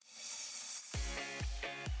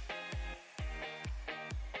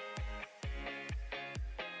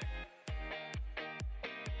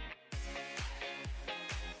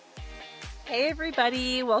Hey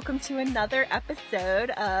everybody, welcome to another episode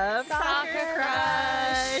of Soccer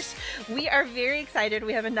Crush. We are very excited.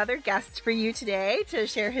 We have another guest for you today to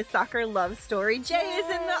share his soccer love story. Jay is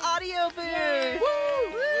in the audio booth. Woo!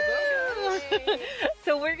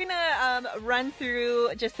 So we're gonna run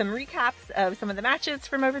through just some recaps of some of the matches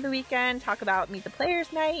from over the weekend, talk about Meet the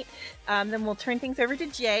Players Night, then we'll turn things over to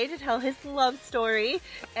Jay to tell his love story,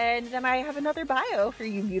 and then I have another bio for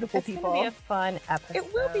you beautiful people. It's going to be a fun episode.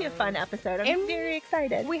 It will be a fun episode. I'm very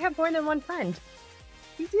excited. We have more than one friend.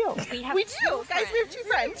 We do. We do. Guys, we have two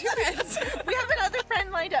friends. We have another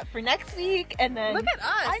friend lined up for next week, and then... Look at us.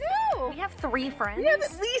 I know. We have 3 friends. We have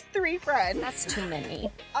at least 3 friends. That's too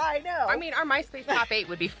many. I know. I mean, our MySpace top 8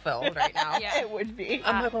 would be filled right now. Yeah. It would be.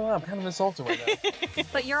 I'm not gonna lie, I'm kind of insulted right now.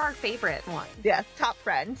 But you're our favorite one. Yes, top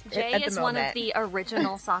friend. Jay at the is one of moment. the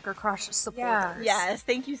original Soccer Crush supporters. Yes,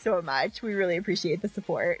 thank you so much. We really appreciate the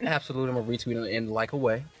support. Absolutely, I'm gonna retweet and like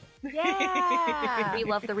away. Yeah. We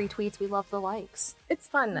love the retweets. We love the likes. It's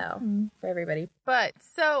fun, though, for everybody. But,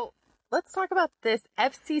 so, let's talk about this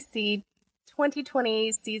FCC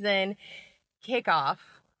 2020 season kickoff.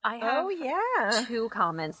 I have Oh, yeah. 2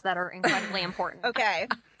 comments that are incredibly important. Okay.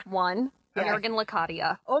 One, Yes. Jurgen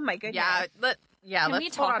Lakadia. Oh, my goodness. Yeah, Can let's we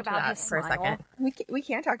talk hold on to about that his for a smile? second. We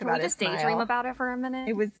can't talk Can about we it. just daydream about it for a minute?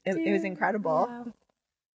 It was incredible.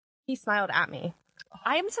 He smiled at me.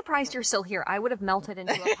 I am surprised you're still here. I would have melted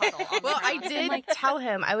into a puddle. On the Well, I ground. did tell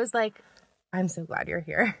him. I was like, I'm so glad you're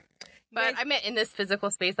here. But I meant in this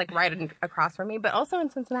physical space, like right across from me, but also in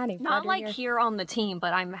Cincinnati. Not Glad like you're here on the team,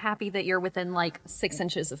 but I'm happy that you're within like 6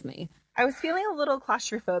 inches of me. I was feeling a little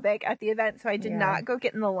claustrophobic at the event, so I did not go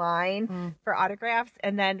get in the line for autographs.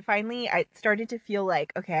 And then finally, I started to feel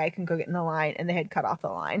like, okay, I can go get in the line, and they had cut off the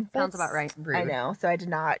line. Sounds about right. rude. I know, so I did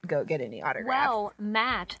not go get any autographs. Well,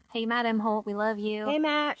 Matt. Hey, Matt Imholt, we love you. Hey,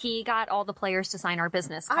 Matt. He got all the players to sign our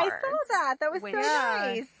business I cards. saw that. That was Which- so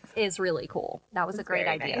nice. Is really cool. That was a great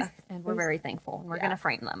very idea. nice. And we're very thankful. And we're going to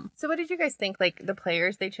frame them. So what did you guys think? Like, the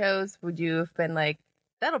players they chose, would you have been like,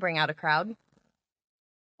 that'll bring out a crowd?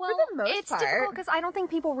 Well, the most it's part. difficult because I don't think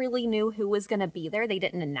people really knew who was going to be there. They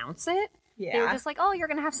didn't announce it. Yeah. They were just like, oh, you're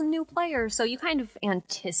going to have some new players. So you kind of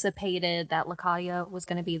anticipated that Lakadia was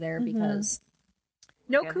going to be there because,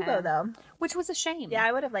 No Go Kubo, ahead. though. which was a shame. Yeah,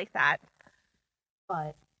 I would have liked that.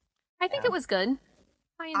 But I think it was good.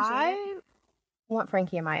 I enjoyed it. I want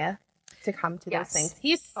Frankie Amaya to come to Yes. those things.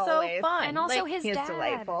 He's so Always. fun. And also like, his He is dad.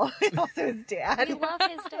 delightful. And also his dad. We love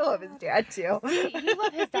his I love his dad, too. you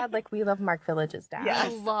love his dad like we love Mark Village's dad. Yes. I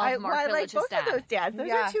love Mark I like Village's both dad. of those dads. Those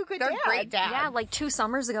Yeah, are 2 good they're dads. great dads. Yeah, like 2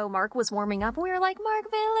 summers ago, Mark was warming up and we were like,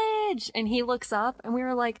 Mark Village! And he looks up and we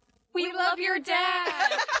were like, we love your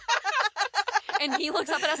dad! And he looks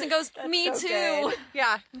up at us and goes, me so too! good.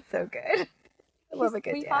 Yeah. So good. I love a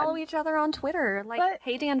good We dad. follow each other on Twitter. Like, But-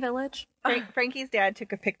 hey, Dan Village. Frankie's dad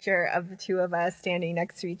took a picture of the 2 of us standing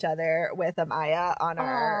next to each other with Amaya on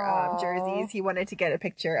our Aw. jerseys. He wanted to get a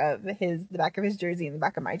picture of the back of his jersey and the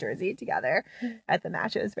back of my jersey together at the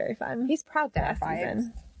match. It was very fun. He's proud dad last vibes.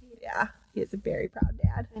 season. Yeah, he is a very proud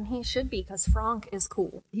dad. And he should be, because Frank is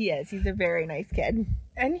cool. He is. He's a very nice kid.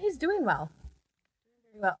 And he's doing well.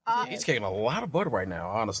 Very well. He's kicking a lot of butt right now,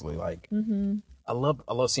 honestly. Like, I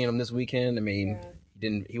love seeing him this weekend. I mean,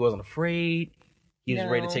 he wasn't afraid. He was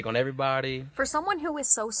ready to No. take on everybody. For someone who is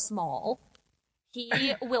so small,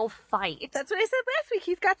 he will fight. That's what I said last week.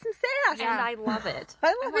 He's got some sass. And I love it. I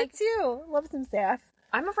love I'm like, it too. Love some sass.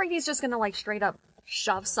 I'm afraid he's just going to, like, straight up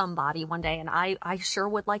shove somebody one day, and I sure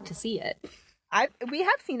would like to see it. We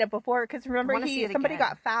have seen it before because remember wanna see it somebody again.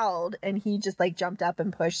 got fouled and he just like jumped up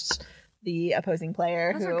and pushed the opposing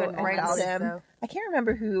player Those who are good had moments. fouled him. So- I can't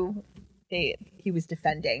remember who he was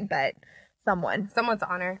defending, but someone. Someone's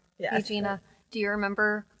honor. Yes. Hey, Gina, do you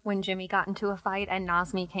remember when Jimmy got into a fight and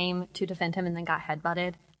Nazmi came to defend him and then got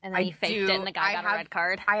headbutted? And then he faked it and the guy got a red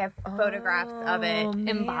card? I have photographs of it.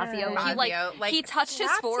 In Basio. He, Fazio, he touched his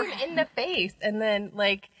slapped forehead. him in the face and then,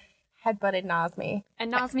 like, headbutted Nazmi.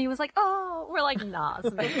 And Nazmi was like, oh, we're like,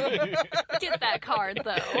 Nazmi. Get that card,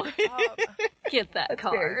 though. Get that Very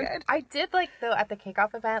card. good. I did like, though, at the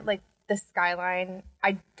kickoff event, like, the skyline.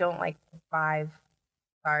 I don't like Vive.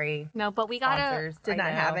 Sorry. No, but we got to... Sponsors. Did I not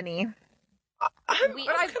know. have any. We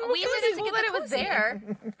But I did it to get that the it was koozie. there.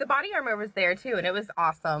 The body armor was there too, and it was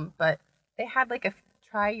awesome. But they had like a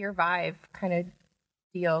try your Vive kind of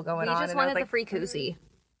deal going We on. just and I was wanted like, the free koozie.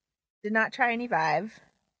 Did not try any Vive.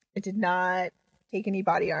 It did not take any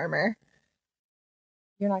body armor.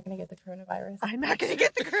 You're not going to get the coronavirus. I'm not going to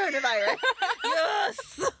get the coronavirus.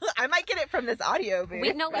 Yes! I might get it from this audio booth. We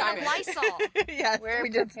have Lysol. Yes, We're we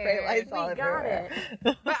did spray prepared. Lysol We got everywhere.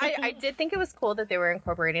 it. But I did think it was cool that they were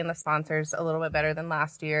incorporating the sponsors a little bit better than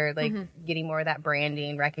last year, like getting more of that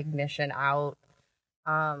branding recognition out.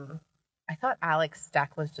 I thought Alex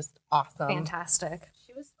Steck was just awesome. Fantastic.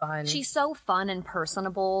 She was fun. She's so fun and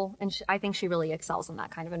personable, and I think she really excels in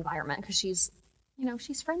that kind of environment because she's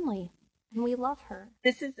friendly, and we love her.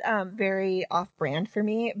 This is very off-brand for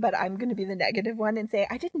me, but I'm going to be the negative one and say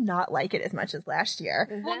I did not like it as much as last year.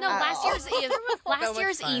 Well, no, At last all.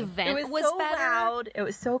 year's fun. event It was so better. loud. It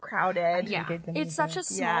was so crowded. Yeah, hated the it's such a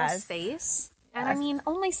small Yes. space, and Yes. I mean,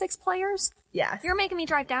 only 6 players. Yes. You're making me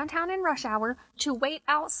drive downtown in rush hour to wait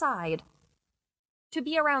outside to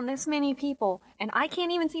be around this many people, and I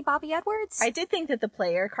can't even see Bobby Edwards. I did think that the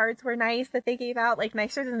player cards were nice that they gave out, like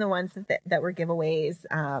nicer than the ones that were giveaways,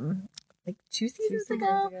 like 2 seasons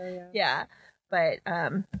ago. Yeah, but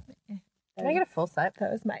Can I get a full set?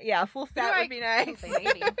 that was a full set would be nice.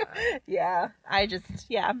 Maybe. Yeah, I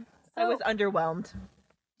was underwhelmed.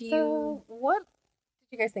 Do you? So, what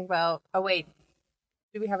did you guys think about? Oh, wait.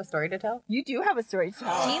 Do we have a story to tell? You do have a story to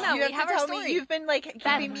tell. Gina, you we have to our tell story. me. You've been like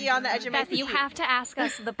keeping me on the edge of my Beth, seat. you have to ask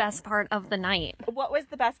us the best part of the night. What was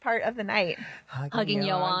the best part of the night? Hugging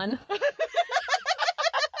Yoan.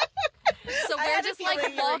 So I we're had a just feeling like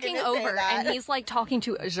you were walking gonna say over, that. and he's like talking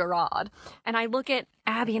to Gerard, and I look at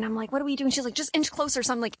Abby, and I'm like, "What do we do?" And she's like, "Just inch closer."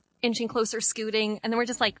 So I'm like inching closer, scooting, and then we're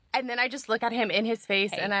just like, And then I just look at him in his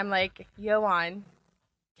face, and I'm like, Yoan,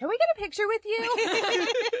 can we get a picture with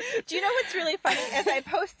you? Do you know what's really funny? As I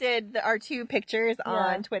posted our 2 pictures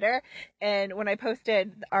on Twitter, and when I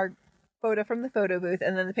posted our photo from the photo booth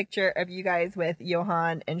and then the picture of you guys with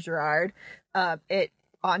Johan and Gerard, it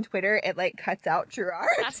on Twitter, it like cuts out Gerard.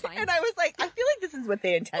 That's fine. And I was like, I feel like this is what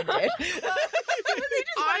they intended. They just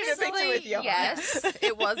wanted a picture with Johan. yes,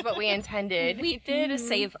 it was what we intended. we did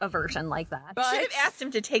save a version like that. But- Should have asked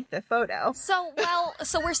him to take the photo. So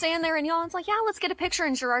we're standing there, and Yoan's like, "Yeah, let's get a picture."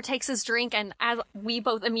 And Gerard takes his drink, and as we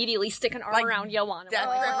both immediately stick an arm Like, around Yoan, and Death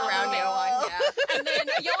we're like, grip around Yoan, yeah. And then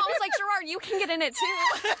Yoan was like, "Gerard, you can get in it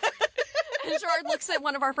too." And Gerard looks at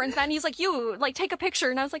one of our friends, Matt, and he's like, "You, like, take a picture."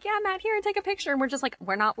 And I was like, "Yeah, Matt, here, and take a picture." And we're just like,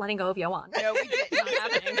 we're not letting go of Yoan. No, we did. It's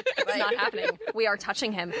not happening. It's not happening. We are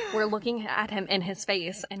touching him. We're looking at him in his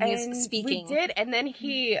face, and he's And speaking. We did, and then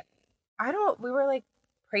we were like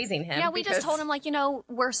praising him. Yeah, we just because- told him, like,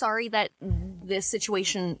 we're sorry that this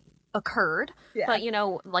situation occurred, Yeah. but,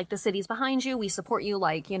 like, the city's behind you, we support you,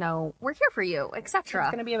 like, we're here for you, It's etc.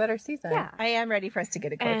 going to be a better season. Yeah. I am ready for us to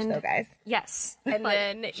get a coach, And- though, guys. Yes. And But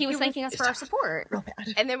then he was thanking us for our support. Real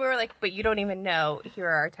bad. And then we were like, but you don't even know, here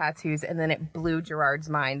are our tattoos. And then it blew Gerard's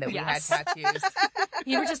mind that Yes. we had tattoos.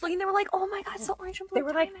 You were just looking, they were like, "Oh my God, so orange and blue They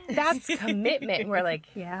were like, diamonds." that's commitment. And we're like,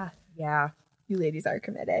 Yeah. yeah. You ladies are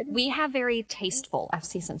committed. We have very tasteful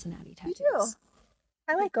FC Cincinnati tattoos. do.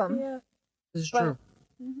 I like them. Yeah. This is But- true.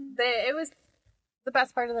 It was the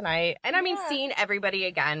best part of the night. And I mean, Yeah. seeing everybody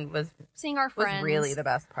again was Seeing our friends. really the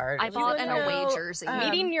best part. I bought an wanna away know, jersey.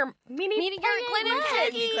 meeting your Meeting your Glenn and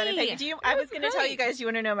Peggy. Glenn and Peggy. I was going to tell you guys, you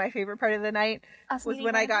want to know my favorite part of the night? Us Was meeting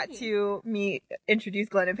when I Glenn and got Peggy. to introduce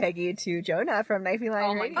Glenn and Peggy to Jonah from Knifey Line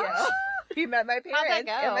Oh my Radio. gosh. He met my that parents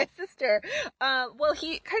go? and my sister. Well,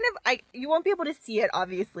 he kind of, you won't be able to see it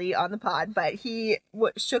obviously on the pod, but he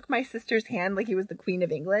shook my sister's hand like he was the Queen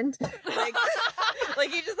of England. Like,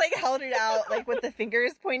 like he just like held it out like with the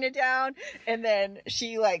fingers pointed down, and then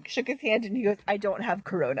she like shook his hand and he goes, "I don't have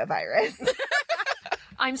coronavirus."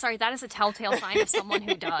 I'm sorry, that is a telltale sign of someone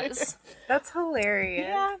who does. That's hilarious.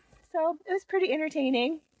 Yeah, so it was pretty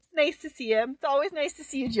entertaining. It's nice to see him. It's always nice to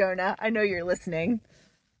see you, Jonah. I know you're listening.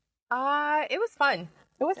 It was fun.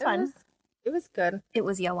 It was fun. It was good. It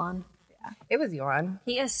was Yoan. It was Yoan.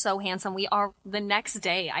 He is so handsome. The next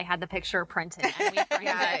day I had the picture printed and we framed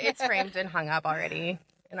Yeah, it. it's framed and hung up already.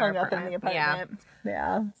 In Hung our up in the Yeah. apartment.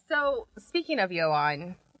 Yeah. So speaking of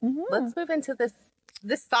Yoan, let's move into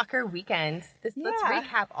this soccer weekend. Let's Yeah.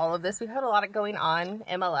 recap all of this. We've had a lot going on.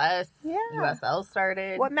 MLS, Yeah. USL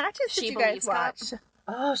started. What matches did She you guys Believes Cup. watch?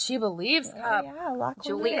 Oh, She Believes Cup. Yeah, Lachlan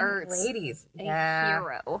Julie Lynn. Ertz. Ladies. A Yeah.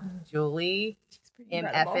 hero. Julie and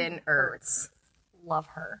incredible. effing Ertz. Love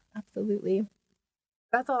her. Absolutely.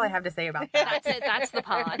 That's all I have to say about that. That's it. That's the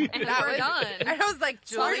pod. And we're done. I was like,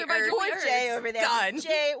 Julie Sponsored by Ertz. Julie Poor Ertz. Jay over there. Done.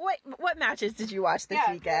 Jay, what matches did you watch this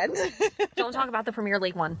weekend? Don't talk about the Premier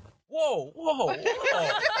League one. Whoa, whoa, whoa.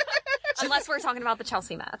 Unless we're talking about the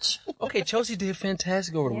Chelsea match. Okay, Chelsea did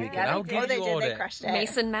fantastic over the weekend. I'll give Oh, they you did. all They that. crushed it.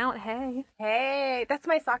 Mason Mount, hey. Hey, that's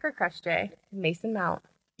my soccer crush, Jay. Mason Mount.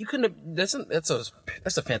 You couldn't have.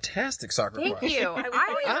 That's a fantastic soccer Thank crush. you.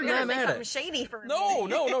 I'm not mad at it. shady for No,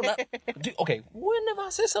 not. Okay, when have I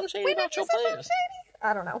said something shady about your players?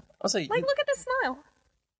 I don't know. I'll say. Like, look at this smile.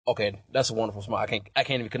 Okay, that's a wonderful smile. I can't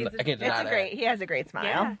even. I can't deny that. He has a great smile.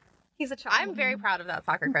 Yeah. He's a child. I'm very proud of that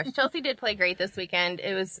soccer crush. Chelsea did play great this weekend.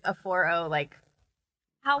 It was a 4-0, like,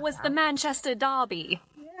 How was the Manchester derby?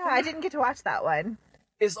 Yeah, I didn't get to watch that one.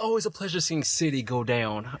 It's always a pleasure seeing City go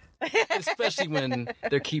down, especially when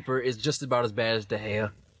their keeper is just about as bad as De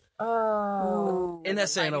Gea. oh. And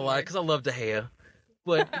that's saying a lot because I love De Gea,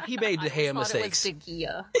 but he made De Gea mistakes. It was De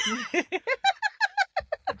Gea.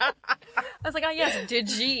 I was like, oh yes, De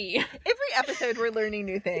G. Every episode, we're learning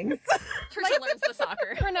new things. Trisha learns the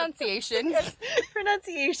soccer. Pronunciations.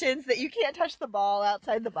 Pronunciations that you can't touch the ball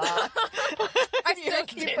outside the box. I You're still a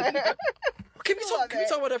keeper. didn't. Can we talk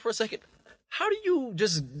about that for a second? How do you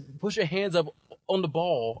just push your hands up on the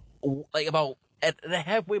ball, like about at the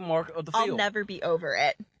halfway mark of the field? I'll never be over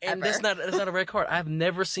it. And ever. that's not a red card. I've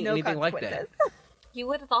never seen No anything like that. consequences. You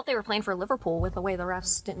would have thought they were playing for Liverpool with the way the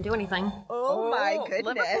refs didn't do anything. Oh my goodness.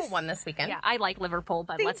 Liverpool won this weekend. Yeah, I like Liverpool,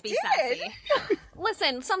 but They let's be did. sassy.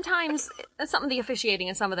 Listen, sometimes some of the officiating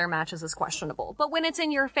in some of their matches is questionable, but when it's in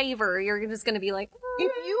your favor, you're just going to be like,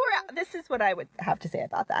 If you were, this is what I would have to say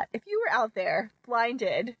about that. If you were out there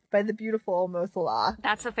blinded by the beautiful Mo Salah,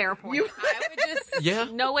 that's a fair point. I would just Yeah.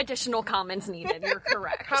 No additional comments needed. You're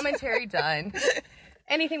correct. commentary done.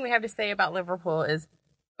 Anything we have to say about Liverpool is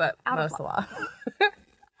but Out Mo of Salah.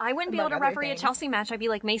 I wouldn't be Among able to other referee things. a Chelsea match. I'd be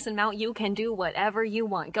like, Mason Mount, you can do whatever you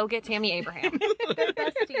want. Go get Tammy Abraham. They're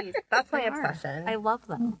besties. That's my They are. obsession. I love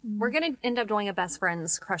them. We're going to end up doing a best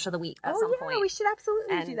friends crush of the week at some point. we should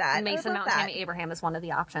absolutely And do that. I Mason would Mount love and that. Tammy Abraham is one of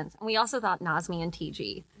the options. And we also thought Nazmi and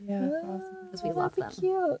TG yeah. because we love them.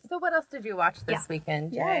 Cute. So what else did you watch this Yeah.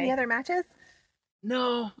 weekend, Jay? Yeah, any other matches?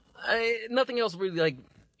 No, nothing else really like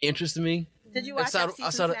interested me. Did you watch FC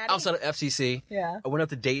Cincinnati? outside of FCC. Yeah. I went up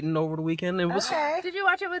to Dayton over the weekend. And it was Okay. Did you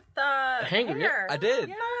watch it with Hanger. Yeah, I did.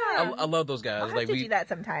 Yeah. I love those guys. I'll have Like to do that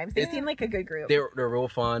sometimes. They seem like a good group. they're real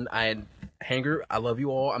fun. Hanger, I love you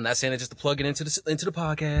all. I'm not saying it just to plug it into the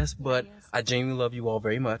podcast, but I genuinely love you all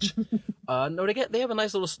very much. No, they have a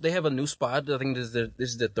nice little. They have a new spot. I think this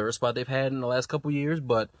is the third spot they've had in the last couple years,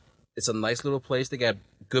 but it's a nice little place. They got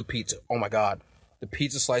good pizza. Oh my god, the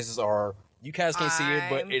pizza slices are. You guys can't see it,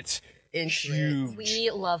 but I'm it's into it. huge. We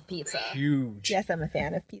love pizza. Huge. Yes, I'm a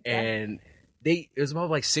fan of pizza. And there's about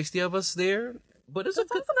like 60 of us there, but it's a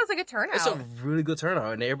good, That's a good turnout. it's a really good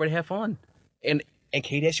turnout, and everybody had fun. And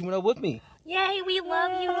Katie actually went up with me. Yay, we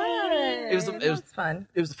love you, Katie. It was fun.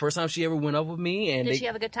 It was the first time she ever went up with me, and Did she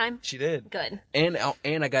have a good time? she did. Good. And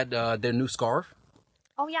I got their new scarf.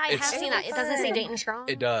 Oh, yeah, I have seen that. It doesn't say Dayton Strong.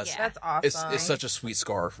 It does. Yeah. That's awesome. It's such a sweet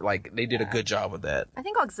scarf. Like they did a good job with that. I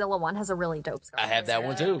think Auxilla one has a really dope scarf. I have that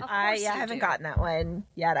one too. Of I course you haven't do. gotten that one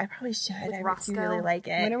yet. I probably should. I do Roscoe. really like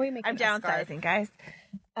it. When are we making I'm a scarf? downsizing, guys.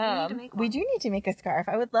 need to make We one. do need to make a scarf.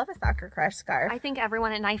 I would love a soccer crush scarf. I think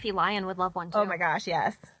everyone at Knifey Lion would love one too. Oh my gosh,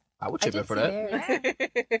 yes. I would chip in for that.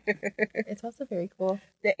 It's also very cool.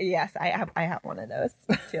 Yes, I have one of those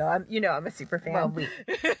too. I'm a super fan. Well,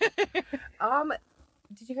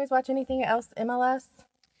 did you guys watch anything else MLS?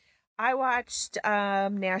 I watched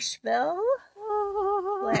Nashville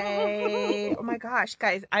play. Oh my gosh,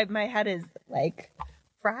 guys, my head is like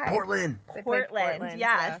fried. Portland. They played Yes,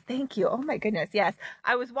 yeah. thank you. Oh my goodness, yes.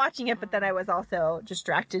 I was watching it, but then I was also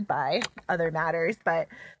distracted by other matters. But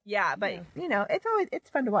it's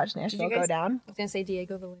fun to watch Nashville guys- go down. I was going to say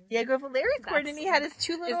Diego Valera. Diego Valeri scored, and he had his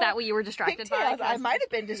two little. Is that what you were distracted by? pigtails. I might have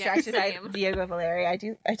been distracted by same. Diego Valeri. I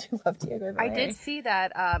do love Diego I Valeri. did see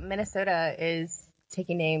that Minnesota is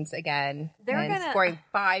taking names again. They're and gonna- scoring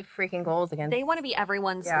 5 freaking goals against. They want to be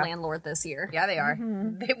everyone's Yeah. landlord this year. Yeah, they are.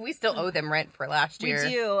 We still owe them rent for last We year.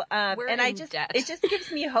 do, We're and in debt. it just gives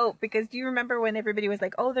me hope because do you remember when everybody was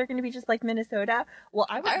like, "Oh, they're going to be just like Minnesota"? Well,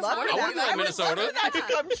 I would I love would for love that. I would Minnesota. love for that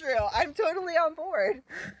to come true. I'm totally on board.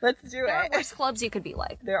 Let's do There are it. worse clubs you could be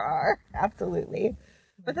like. There are absolutely,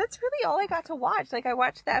 but that's really all I got to watch. Like I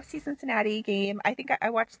watched the FC Cincinnati game. I think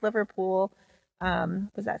I watched Liverpool.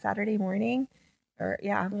 Was that Saturday morning?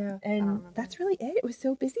 Yeah. And that's really it. It was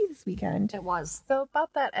so busy this weekend. It was. So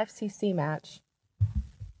about that FCC match,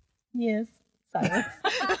 Yes. Silence.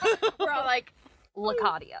 we're all like,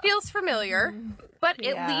 Lacadia. feels familiar, but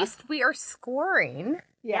Yeah. at least we are scoring.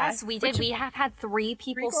 Yes, we did. We have had 3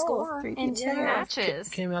 people goals, score 3 in people. 2 matches.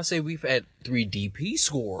 Can I say we've had 3 DP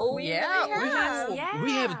score? Oh, Yeah. Yeah.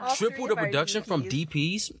 We have All 3 tripled the of our production from DPs.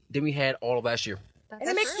 DPs than we had all of last year. And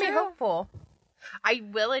it makes me hopeful. I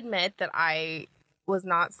will admit that I was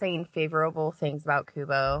not saying favorable things about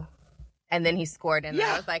Kubo and then he scored, and then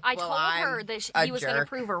I was like, I well, told her I'm that a he was going to jerk.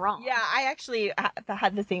 prove her wrong. Yeah, I actually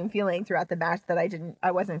had the same feeling throughout the match that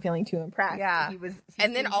I wasn't feeling too impressed. Yeah. he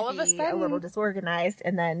And then seemed all to of a be sudden- a little disorganized,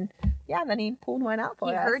 and then he pulled one out for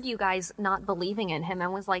He us. heard you guys not believing in him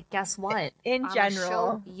and was like, guess what? In I'ma general.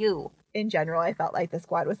 show you. In general, I felt like the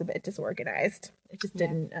squad was a bit disorganized. It just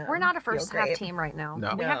didn't. We're not a feel first great. half team right now.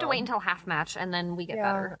 No. We have to No. wait until half match and then we get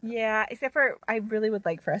Yeah. better. Yeah, except for I really would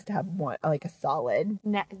like for us to have one like a solid.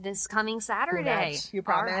 This coming Saturday, match, you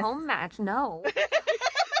our promise? home match. No.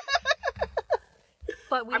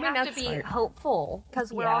 But we I mean, have to that's be smart. hopeful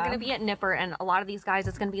because we're all Yeah. going to be at Nipper, and a lot of these guys,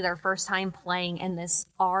 it's going to be their first time playing in this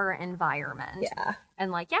our environment. Yeah,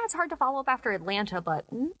 And like, yeah, it's hard to follow up after Atlanta, but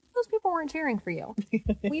those people weren't cheering for you.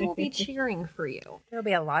 We will be cheering for you. There'll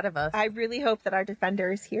be a lot of us. I really hope that our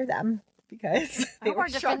defenders hear them because I they hope were our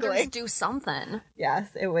defenders struggling. do something. Yes,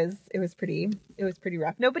 it was pretty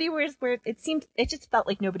rough. Nobody was where it just felt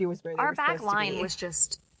like nobody was where they Our were back supposed to line be. was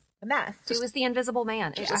just, a mess. it was the invisible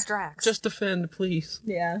man. It was Drax. Just defend, please.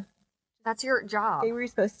 Yeah, That's your job. they were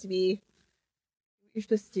supposed to be. You're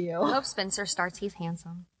supposed to. I hope Spencer starts. He's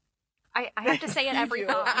handsome. I have to say it every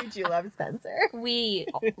time. You do love Spencer. We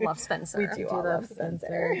love Spencer. We do all love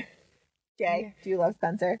Spencer. Jay, do you love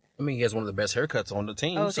Spencer? I mean, he has one of the best haircuts on the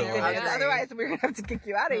team. Oh, so thank goodness. I- Otherwise, we're gonna have to kick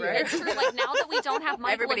you out of here. It's true. Like now that we don't have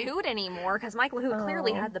Mike Everybody's- LaHoot anymore, because Mike LaHoot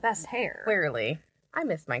clearly had the best hair. Clearly. I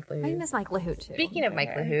miss Mike I Lahoud. miss Mike LaHoot too. Speaking of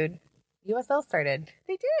Mike Lahoud, USL started.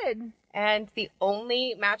 They did. And the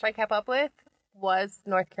only match I kept up with was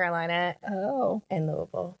North Carolina Oh, and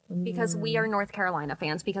Louisville. because we are North Carolina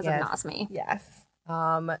fans because Yes. of Nasmi. yes.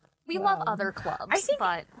 We love other clubs, I think-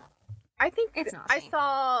 but I think It's not I me.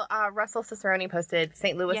 saw Russell Cicerone posted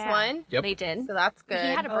St. Louis yeah, one. Yep. they did. So that's good.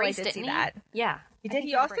 He had a Oh, I brace, did didn't see he? that. Yeah, He I did. think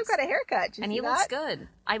He had a also brace. got a haircut. Did you and see he that? looks good.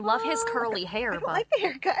 I love his curly hair, I don't but like the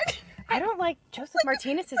haircut. I don't like Joseph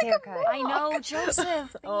Martinez's haircut. I know, Joseph,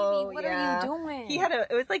 baby, what are you doing? He had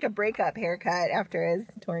it was like a breakup haircut after his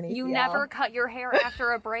torn ACL. You never cut your hair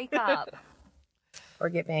after a breakup. Or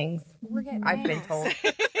get bangs. We're getting I've been bangs. told.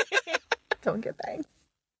 Don't get bangs.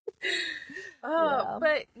 Oh,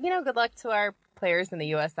 but good luck to our players in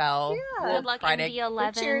the USL. Yeah. We'll Good luck, try to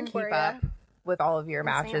MD11. cheering for keep ya. up with all of your St.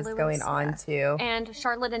 matches Louis, going on too. And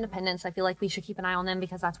Charlotte Independence, I feel like we should keep an eye on them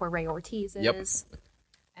because that's where Ray Ortiz is. Yep.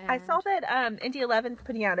 I And- saw that Indy 11's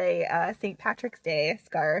putting out a St. Patrick's Day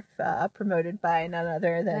scarf promoted by none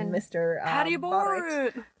other than And Mr. Patty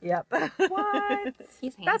Boric. Boric. Yep. What?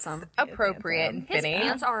 He's That's handsome. appropriate and His fitting.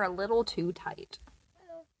 pants are a little too tight.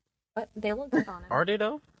 But they look good on him. Are they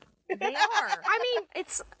though? They are. I mean,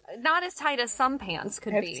 it's not as tight as some pants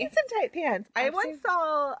could I've be. seen some tight pants. I once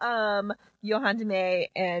saw Johan DeMay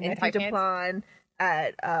and In Matthew tight Duplan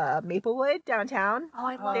at Maplewood downtown. Oh,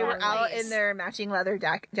 I love They that were out place. in their matching leather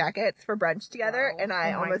jackets for brunch together, Wow. and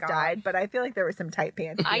I Oh my almost gosh. died. But I feel like there were some tight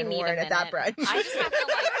pants I being need a worn minute. at that brunch. I just have to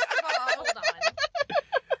hold on.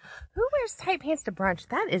 Who wears tight pants to brunch?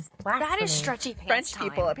 That is blasphemy. That is stretchy pants French time.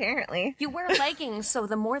 people, apparently. You wear leggings, so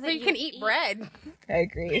the more that So you can eat bread. I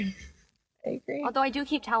agree. I agree. Although I do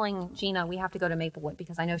keep telling Gina we have to go to Maplewood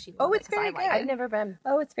because I know she. Oh, loves it's it 'cause very I like good. I've never been.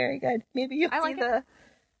 Oh, it's very good. Maybe you'll I like see the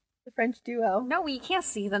French duo. No, we can't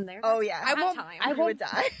see them there. Oh yeah, I won't. I You would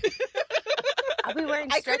die. I'll be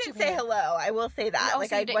wearing I stretchy couldn't say pants. hello. I will say that. Oh, Like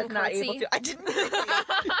so you I was didn't not curtsy? able to. I didn't.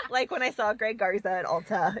 curtsy. Like when I saw Greg Garza at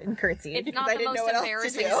Ulta and curtsied It's because not I the didn't know most what else to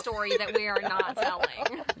embarrassing do. story that we are not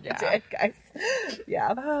telling. I did, guys.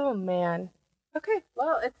 Yeah. Oh man. Okay.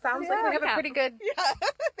 Well, it sounds like we have a Recap. pretty good. Yeah.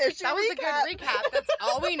 There's your That was a good recap. That's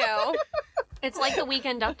all we know. It's like the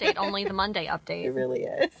weekend update, only the Monday It update. really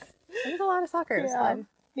is. It was a lot of soccer. It was Yeah. fun.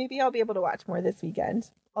 Maybe I'll be able to watch more this weekend.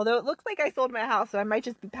 Although it looks like I sold my house, so I might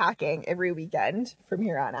just be packing every weekend from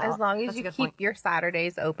here on out. As long as That's a you good keep point. your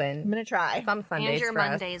Saturdays I'm open. gonna try. Some Sundays And your for us.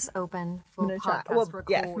 Mondays open I'm for gonna try. podcast Well, recording.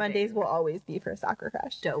 yes, Mondays will always be for Soccer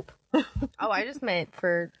Crush. Dope. Oh, I just meant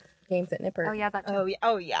for games at Nipper. Oh yeah, that too. Oh yeah.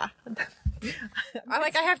 Oh yeah. I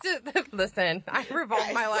have to listen. I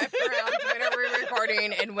revolve my life around when are we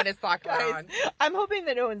recording and when is soccer Guys, on. I'm hoping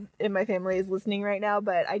that no one in my family is listening right now,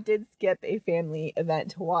 but I did skip a family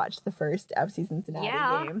event to watch the first FC Cincinnati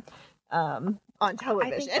Yeah. game on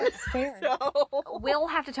television. that's fair. So We'll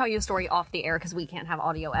have to tell you a story off the air because we can't have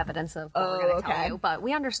audio evidence of what we're Oh, going to okay. tell you, but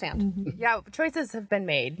we understand. Yeah, choices have been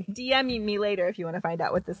made. DM me later if you want to find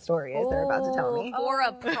out what this story is they're about to tell me. For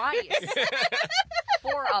a price.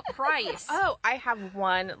 For a price. Oh, I have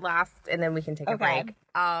one last, and then we can take a Okay. break.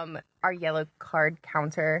 Our yellow card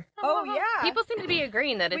counter. Oh yeah. People seem to be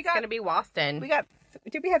agreeing that We it's got- going to be Waston. we got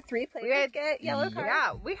did we have 3 players We had- get yellow cards?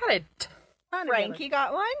 Yeah, we had a ton of Frankie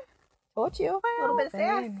got one. Told you. A little bit of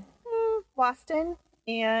sass. dang. Waston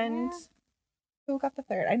and Who got the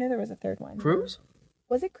third? I know there was a third one. Cruz?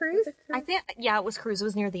 Was it Cruz? I think, yeah, it was Cruz. It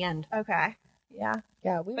was near the end. Okay. Yeah.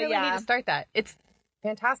 Yeah, we But really yeah. need to start that. It's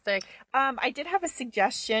fantastic. I did have a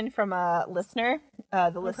suggestion from a listener,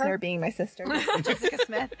 the listener being my sister, Jessica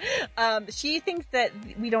Smith. She thinks that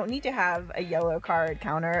we don't need to have a yellow card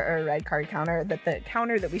counter or a red card counter, that the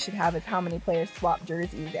counter that we should have is how many players swap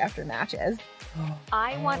jerseys after matches.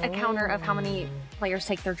 I want a counter of how many players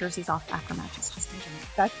take their jerseys off after matches. Just in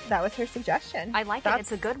general. That was her suggestion. I like it.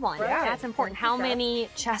 It's a good one. right. That's important. How many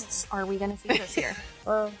chests are we going to see this year?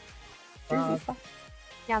 Well, Jerseys swap.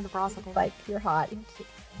 Yeah, the bras that they Like, you're hot.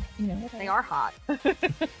 You know, whatever. They are hot.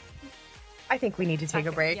 I think we need to take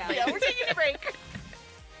a break. Yeah. Yeah, we're taking a break.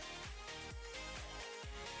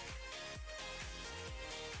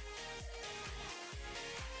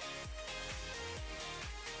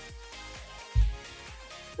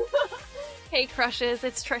 Hey, crushes,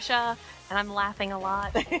 it's Trisha, and I'm laughing a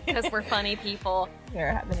lot because we're funny people.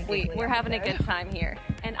 We're having a giggly We're having a episode. good time here.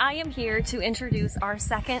 And I am here to introduce our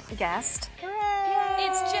second guest. Hooray!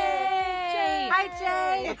 It's Jay! Hi,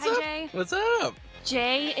 Jay. Hi, Jay. What's up?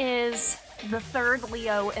 Jay is the third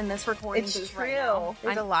Leo in this recording It's booth true. right now.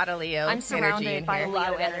 There's a lot of Leo I'm energy surrounded in by here. Leo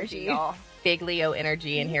lot of energy, energy. y'all. Big Leo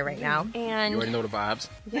energy in here right now. You And already know the vibes.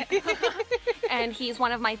 and he's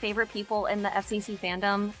one of my favorite people in the FCC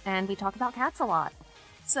fandom, and we talk about cats a lot.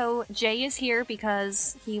 So Jay is here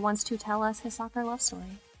because he wants to tell us his soccer love story.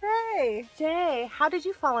 Hooray! Jay, how did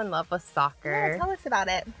you fall in love with Yeah, soccer? tell us about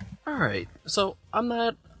it. All right. So I'm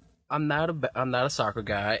not a soccer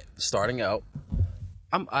guy starting out.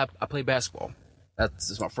 I play basketball.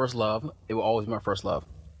 It's my first love. It will always be my first love.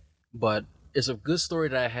 But it's a good story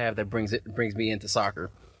that I have that brings me into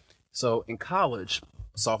soccer. So in college,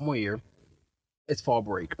 sophomore year, it's fall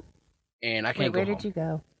break, and I can't Wait, where go did you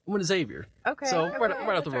go? I went to Xavier. Okay. So okay. right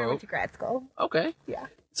up the That's where I road. went to grad school. Okay. Yeah.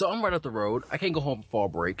 So I'm right up the road. I can't go home for fall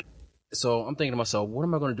break. So I'm thinking to myself, what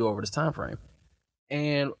am I going to do over this time frame?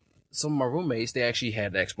 And some of my roommates, they actually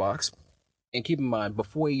had an Xbox. And keep in mind,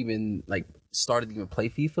 before I even started to even play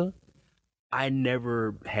FIFA, I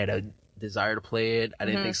never had a desire to play it. I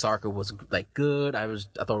didn't think soccer was good. I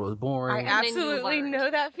thought it was boring. then you learned.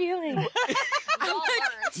 that feeling. We all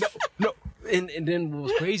learned. No. And then what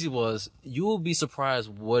was crazy was you will be surprised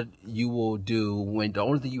what you will do when the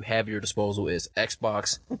only thing you have at your disposal is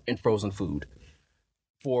Xbox and frozen food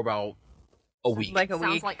for about a week. Like a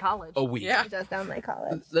Sounds week. like college. a week. Yeah. It does sound like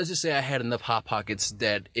college. Let's just say I had enough Hot Pockets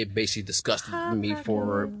that it basically disgusted me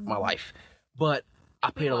for my life. But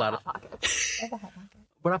I played a lot of Pockets.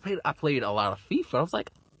 But I played a lot of FIFA. I was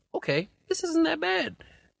like, okay, this isn't that bad.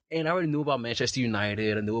 And I already knew about Manchester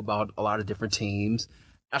United. I knew about a lot of different teams.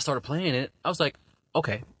 I started playing it. I was like,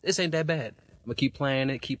 okay, this ain't that bad. I'm gonna keep playing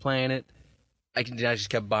it. I just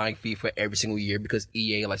kept buying FIFA every single year because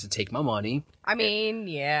EA likes to take my money. I mean,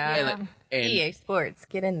 yeah. And EA Sports,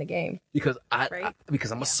 get in the game. because Right?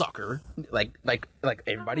 because I'm a sucker, like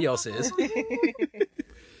everybody else is.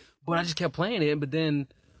 But I just kept playing it. But then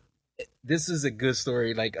this is a good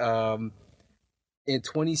story. In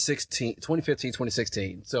 2015,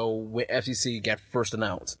 2016. So when FCC got first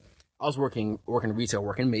announced, I was working retail,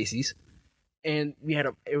 working Macy's, and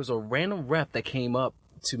it was a random rep that came up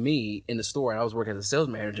to me in the store, and I was working as a sales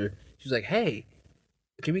manager. She was like, "Hey,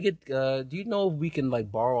 can we get? Do you know if we can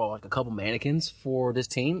borrow a couple mannequins for this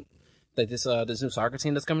team, this new soccer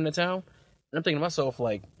team that's coming to town?" And I'm thinking to myself,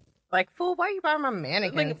 Like, fool, why are you buying my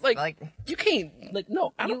mannequins? you can't,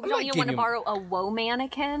 no, I You don't. I'm don't not even want giving to you borrow a woe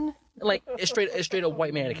mannequin? it's straight up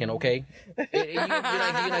white mannequin, okay? You're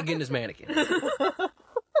not getting this mannequin.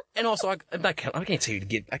 And also, I can't tell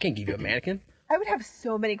you I can't give you a mannequin. I would have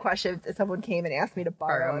so many questions if someone came and asked me to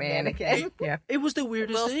borrow a mannequin. Yeah. It was the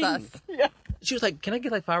weirdest thing. Sus. Yeah. She was like, "Can I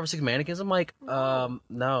get 5 or 6 mannequins?" I'm like,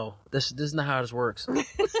 no, this is not how this works."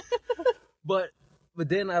 But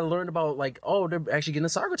then I learned about they're actually getting a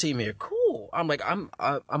soccer team here. Cool. I'm like,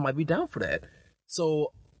 I might be down for that.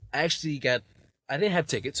 So I didn't have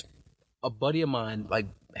tickets. A buddy of mine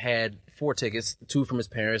had 4 tickets, 2 from his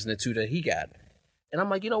parents and the 2 that he got. And I'm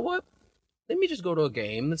like, you know what? Let me just go to a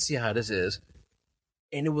game. Let's see how this is.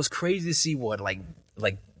 And it was crazy to see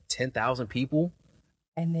 10,000 people.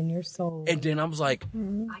 And then you're sold. And then I was like,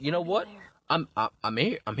 you know what? I'm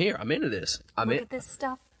here. I'm into this. Look at this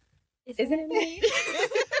stuff. Isn't it me?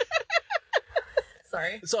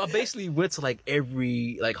 Sorry. So I basically went to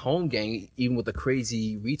every home game, even with the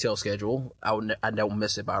crazy retail schedule. I don't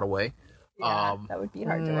miss it, by the way. Yeah, that would be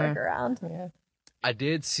hard to work around. Yeah. I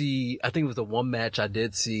did see. I think it was the one match I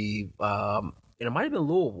did see, and it might have been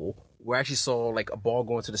Louisville, where I actually saw a ball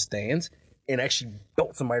go into the stands and actually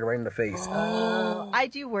belt somebody right in the face. I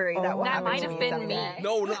do worry that will That happen might to have me been me. someday.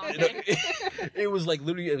 No, It was like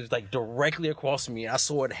literally, it was like directly across from me. I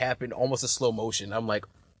saw it happen almost in slow motion. I'm like,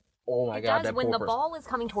 oh my God, that when poor the person. ball is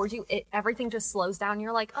coming towards you, everything just slows down.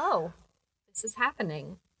 You're like, oh, this is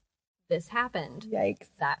happening. This happened. Yikes.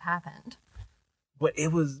 That happened. But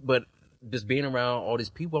just being around all these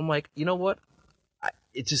people, I'm like, you know what?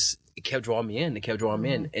 It kept drawing me in. It kept drawing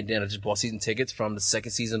me in. And then I just bought season tickets from the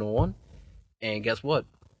second season on. And guess what?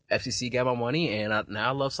 FCC got my money, and now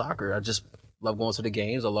I love soccer. I just love going to the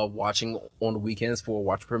games. I love watching on the weekends for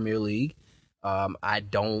Watch Premier League. I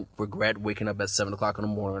don't regret waking up at 7 o'clock in the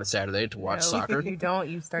morning on a Saturday to watch soccer. You don't.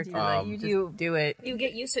 You start to do it. You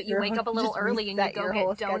get used to it. You wake up a little early and you go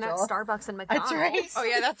get donuts, Starbucks, and McDonald's. That's right. Oh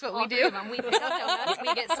yeah, that's what we All do. three of them. We pick up donuts.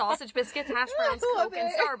 We get sausage biscuits, hash browns, Coke,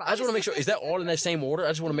 and Starbucks. I just want to make sure. Is that all in that same order? I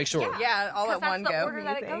just want to make sure. Yeah, all at one that's the go. order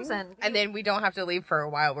that it goes in. And then we don't have to leave for a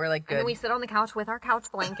while. We're like good. And then we sit on the couch with our couch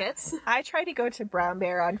blankets. I try to go to Brown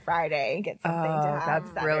Bear on Friday and get something to have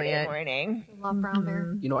that's Saturday brilliant. morning. Love Brown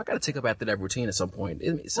Bear. You know, I got to take up after that routine at some point.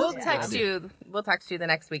 We'll text you. We'll text you the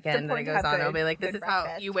next weekend that it goes on. I'll be like, "This is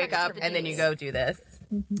how you wake up, and then you go do this."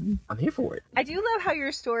 I'm here for it. I do love how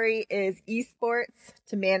your story is esports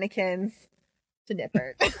to mannequins to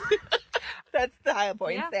nippers. That's the high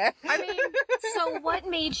points there. I mean, so what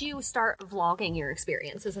made you start vlogging your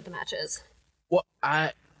experiences at the matches? Well,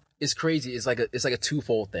 it's crazy. It's like a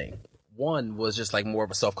twofold thing. One was just like more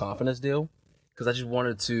of a self-confidence deal, because I just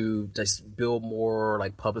wanted to just build more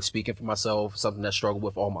like public speaking for myself, something that I struggled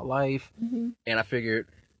with all my life. And I figured,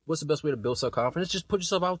 what's the best way to build self-confidence? Just put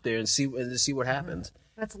yourself out there and see what happens.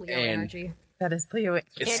 That's Leo And- energy. That is Leo.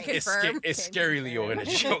 It's scary Leo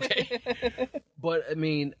energy, okay? But I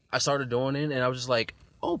mean, I started doing it, and I was just like,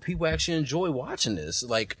 oh, people actually enjoy watching this.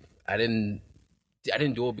 Like, I didn't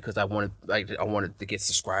do it because I wanted to get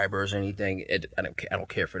subscribers or anything. I don't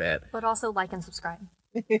care for that. But also like and subscribe.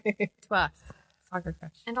 To us, Soccer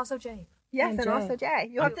Crush. And also Jay. Yes, and also Jay.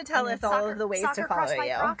 You have to tell us all of the ways to Soccer follow Crush by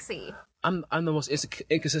you. proxy. I'm the most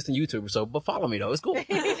inconsistent YouTuber, but follow me though. It's cool.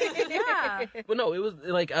 Yeah. But no, it was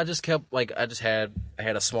like I just had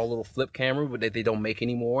a small little flip camera, but they don't make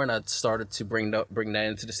anymore, and I started to bring that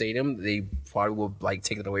into the stadium. They probably would like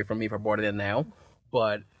take it away from me if I brought it in now,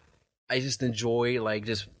 but I just enjoy like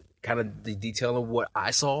just kind of the detail of what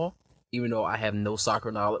I saw, even though I have no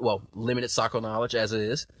soccer knowledge, well, limited soccer knowledge as it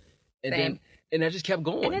is, and I just kept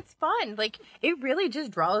going. And it's fun. Like, it really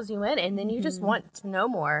just draws you in, and then you just want to know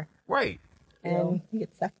more. Right. And you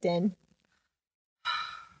get sucked in.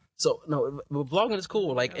 So, no, vlogging is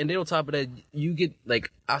cool. Like, and then on top of that, you get,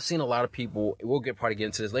 like, I've seen a lot of people, we'll probably get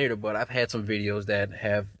into this later, but I've had some videos that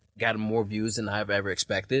have gotten more views than I've ever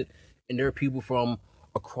expected. And there are people from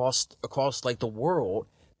across like, the world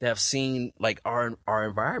that have seen, like, our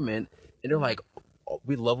environment, and they're like, oh,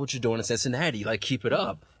 we love what you're doing in Cincinnati. Like, keep it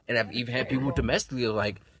up. And I've even had people domestically,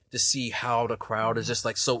 like, to see how the crowd is just,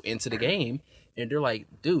 like, so into the game. And they're like,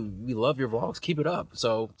 dude, we love your vlogs. Keep it up.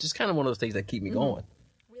 So just kind of one of those things that keep me going.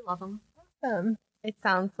 We love them. It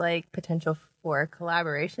sounds like potential for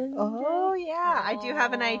collaboration. Oh yeah, I do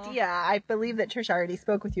have an idea. I believe that Trish already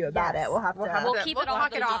spoke with you about it. We'll have to. We'll keep it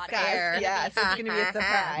talk it off air. Yes, it's gonna be a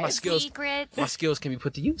surprise. My skills, Secrets. my skills can be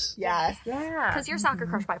put to use. Yes. Yeah. Because you're Soccer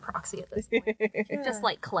Crush by proxy at this point. Just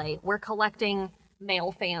like Clay. We're collecting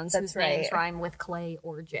male fans That's whose names right. rhyme with Clay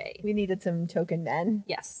or Jay. We needed some token men.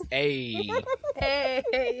 Yes. Hey. Hey,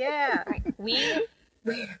 yeah.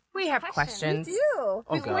 We have questions. We do. Oh,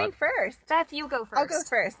 Who's going God. first? Beth, you go first. I'll go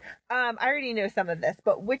first. I already know some of this,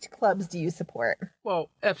 but which clubs do you support? Well,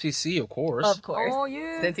 FCC, of course. Of course. Oh,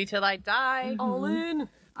 yeah. Cincy till I die. All in.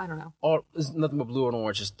 I don't know. All, it's nothing but blue and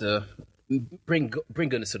orange, just to bring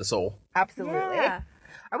goodness to the soul. Absolutely. Yeah.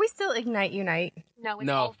 Are we still Ignite Unite? No, it's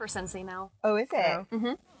No. all for Cincy now. Oh, is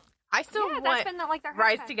it? I still Yeah, that's want been like their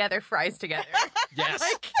Rise hashtag. Together, Fries Together. Yes.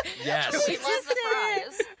 Yes. We love the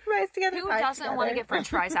fries. Rise together. Who pies doesn't want to together. get french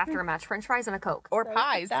fries after a match? French fries and a Coke. or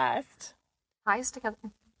pies. Best. Pies together.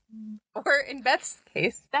 Or in Beth's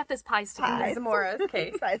case, Beth is pies together. Pies. Zamora's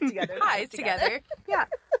case, Pies together. pies together. Yeah.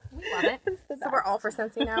 We love it. So we're all for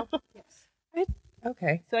Cincy now? Yes.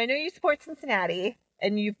 Okay. So I know you support Cincinnati,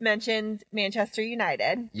 and you've mentioned Manchester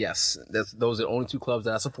United. Yes. Those are the only two clubs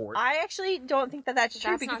that I support. I actually don't think that that's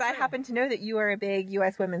true That's because not I true. happen to know that you are a big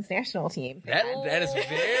U.S. women's national team. That is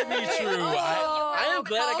very true. I am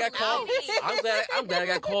glad I got called. I'm glad I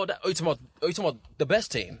got called. Are you talking about the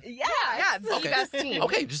best team? Yeah. Yeah, the Okay. best team.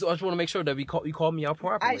 Okay, I just want to make sure that you called me out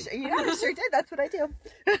properly. I sure did. That's what I do.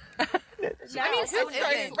 I mean, who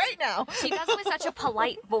isn't? Right now. She does it with such a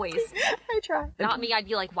polite voice. I try. Not me, I'd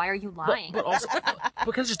be like, why are you lying? But also,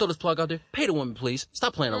 but can I just throw this plug out there? Pay the women, please.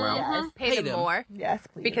 Stop playing around. Pay them more Yes,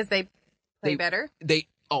 please. because they play better.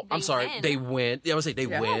 Oh, I'm sorry. win. They win. Yeah, I would say they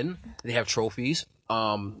win. They have trophies.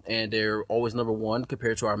 And they're always number one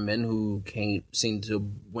compared to our men who can't seem to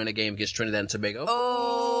win a game against Trinidad and Tobago.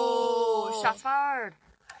 Oh, Shots fired.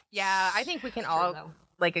 yeah. I think we can True, all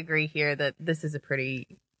though. agree here that this is a pretty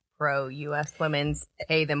pro U.S. women's.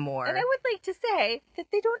 Pay them more. And I would like to say that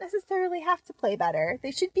they don't necessarily have to play better.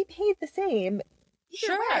 They should be paid the same.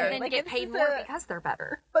 Sure. way. And then Like, get this paid is more a- because they're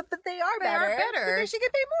better. But they are They are better. better. So they should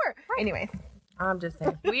get paid more. Anyways, I'm just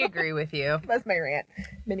saying. We agree with you. that's my rant.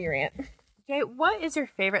 Mini rant. Jay, what is your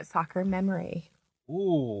favorite soccer memory?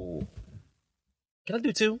 Ooh. Can I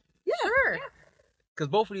do two? Yeah. Sure. Because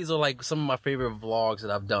both of these are like some of my favorite vlogs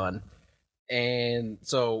that I've done. And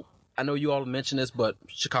so I know you all mentioned this, but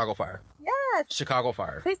Chicago Fire. Yes. Chicago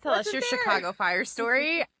Fire. Please tell What's us your it there? Chicago Fire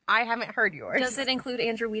story. I haven't heard yours. Does it include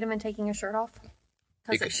Andrew Wiedemann taking his shirt off?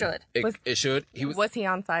 Because it should. It should. He Was he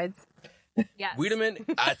on sides? Yes. Wiedemann,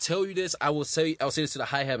 I tell you this, I will say this to the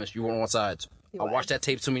high heavens. You were on sides. I watched that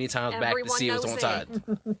tape so many times back to Everyone see it was knows on it. side.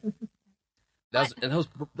 That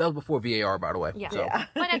was before VAR, by the way. Yeah. So,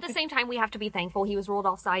 But at the same time, we have to be thankful he was ruled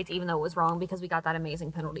off sides, even though it was wrong, because we got that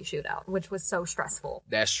amazing penalty shootout, which was so stressful.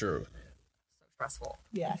 that's true. Stressful. I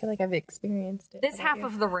Yes. feel like I've experienced it. This half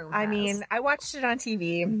of the room. I has. mean, I watched it on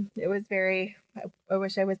TV. It was I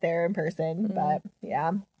wish I was there in person, but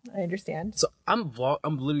yeah, I understand. So I'm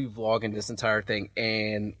literally vlogging this entire thing,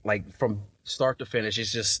 and like from start to finish,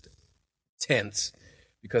 it's just tense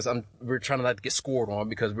because we're trying to not get scored on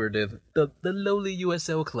because we're the lowly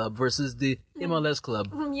USL club versus the MLS club.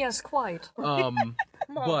 Yes, quite.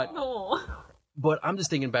 But Oh. But I'm just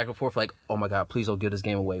thinking back and forth, like, oh my God, please don't give this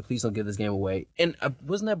game away. Please don't give this game away. And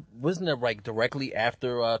wasn't that like directly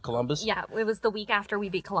after Columbus? Yeah, it was the week after we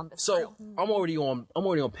beat Columbus. So I'm already on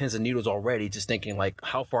pins and needles already, just thinking like,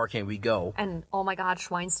 how far can we go? And oh my God,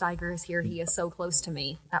 Schweinsteiger is here. He is so close to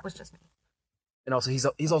me. That was just me. And also he's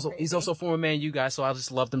also a former Man U guy, so I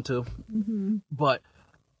just loved him too. Mm-hmm. But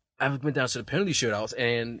I've been down to the penalty shootouts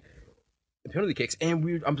and the penalty kicks,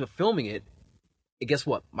 and I'm just filming it. And guess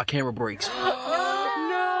what? My camera breaks.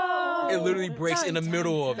 It literally breaks in the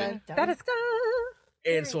middle of it. That is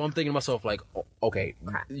And so I'm thinking to myself, like, oh, okay,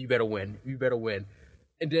 you better win. You better win.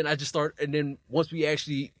 And then I just start, and then once we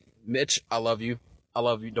actually, Mitch, I love you. I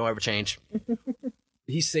love you. Don't ever change.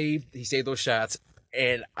 He saved those shots,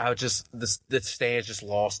 and I just, the stands just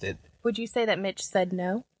lost it. Would you say that Mitch said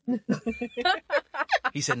no?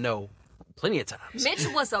 He said no plenty of times. Mitch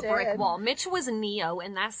was a brick wall. Mitch was Neo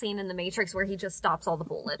in that scene in The Matrix where he just stops all the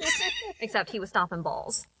bullets. Except he was stopping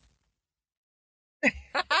balls.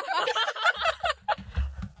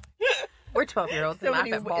 We're 12-year-olds and laugh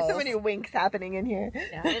at balls. so many winks happening in here.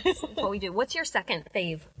 Yeah, it's what we do. What's your second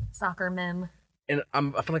fave soccer meme? And I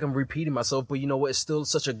feel like I'm repeating myself, but you know what? It's still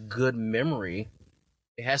such a good memory.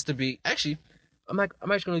 It has to be, actually, I'm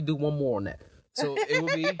actually going to do one more on that. So it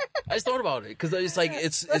will be, I just thought about it, because it's like,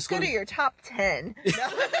 Let's it's go going to your top 10.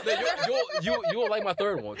 you will like my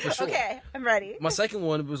third one, for sure. Okay, I'm ready. My second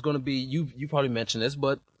one was going to be, you probably mentioned this,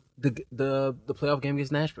 but the playoff game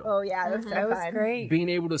against Nashville. Oh yeah, that was so That was fun. great. Being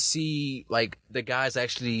able to see like the guys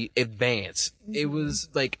actually advance, it was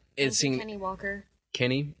like it seemed Kenny Walker.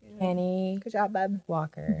 Kenny. Kenny Good job, bub.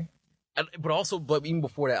 Walker. But even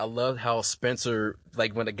before that, I loved how Spencer,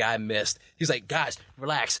 like when the guy missed, he's like, guys,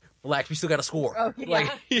 relax, we still got to score. Oh, yeah.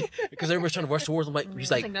 Like, because everybody's trying to rush towards him. Like,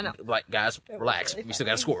 he's like, No. like, guys, relax, we still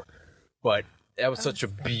got to score. But that was such a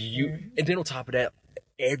beauty. And then on top of that,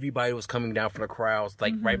 everybody was coming down from the crowds,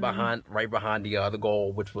 like right behind the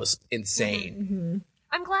goal, which was insane.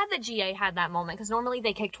 I'm glad that GA had that moment because normally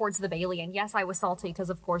they kick towards the Bailey, and yes, I was salty because,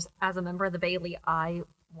 of course, as a member of the Bailey, I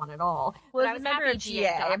won it all. Well, but I as was a member happy of GA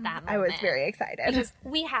GA, got that I was moment. very excited. Because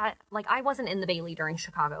we had, like, I wasn't in the Bailey during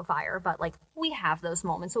Chicago Fire, but, like, we have those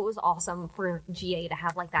moments. So it was awesome for GA to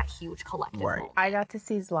have, like, that huge collective Right. moment. I got to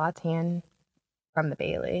see Zlatan from the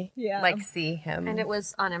Bailey. Yeah. Like, see him. And it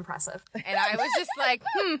was unimpressive. And I was just like,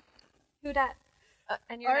 Who dat?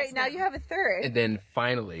 And your All right, next now one. you have a third. And then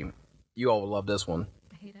finally, you all will love this one.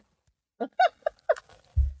 I hate it.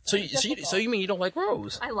 So you mean you don't like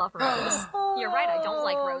Rose? I love Rose. You're right, I don't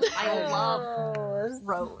like Rose. I love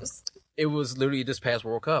Rose. It was literally this past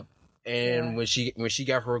World Cup, and when she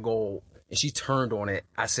got her goal and she turned on it,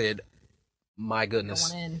 I said, "My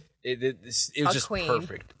goodness, Going in. it was just queen.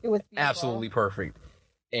 perfect, It was beautiful. absolutely perfect."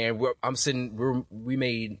 And we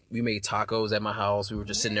made tacos at my house. We were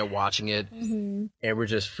just sitting there watching it, and we're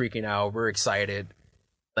just freaking out. We're excited,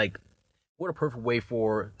 like. What a perfect way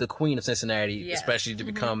for the Queen of Cincinnati, Yes. especially to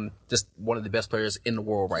become just one of the best players in the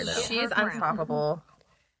world right now. she's unstoppable.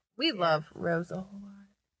 We love Rose a whole lot.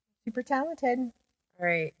 super talented. All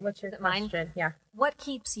right, what's your Is it mine? question? Yeah. What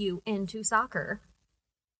keeps you into soccer?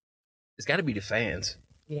 it's got to be the fans.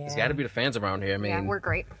 Yeah. It's got to be the fans around here. I mean, Yeah, we're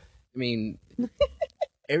great. I mean,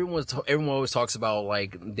 everyone always talks about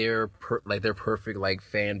like their perfect like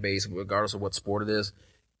fan base, regardless of what sport it is.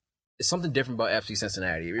 It's something different about FC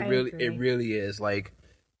Cincinnati. It really is. Like,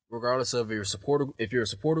 regardless of if you're a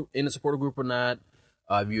supporter in a supporter group or not,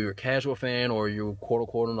 if you're a casual fan or you're quote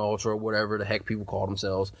unquote an ultra or whatever the heck people call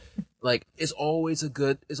themselves, like it's always a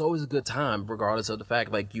good time, regardless of the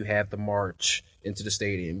fact like you have the march into the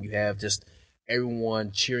stadium, you have just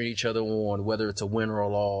everyone cheering each other on, whether it's a win or a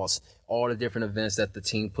loss, all the different events that the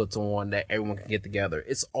team puts on that everyone can get together.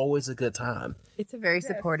 It's always a good time. It's a very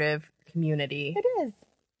supportive community. It is.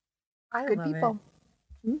 I Good love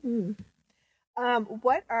people.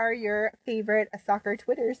 What are your favorite soccer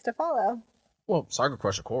Twitters to follow? Well, Soccer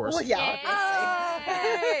Crush, of course. Well, yeah.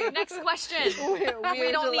 Yay! Next question. We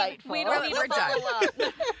don't need We're to follow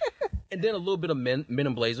up. And then a little bit of Men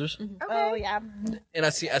in Blazers. Oh, yeah. And I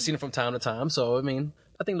seen it from time to time. So I mean,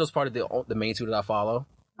 I think those are probably the main two that I follow.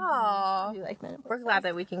 Aww. You like Men in We're Blazers? glad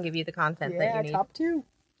that we can give you the content that Yeah, you need. top two.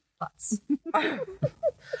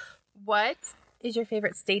 What is your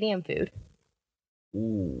favorite stadium food?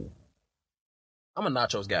 Ooh, I'm a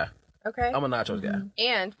nachos guy. Okay. I'm a nachos guy.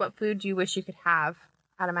 And what food do you wish you could have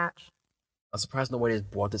at a match? I'm surprised nobody has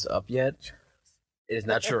brought this up yet. It is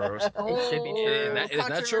not churros. It should be true. It is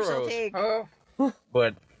not Controversial churros. take.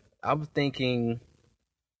 But I'm thinking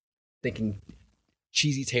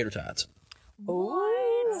cheesy tater tots. Oh.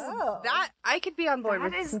 That I could be on board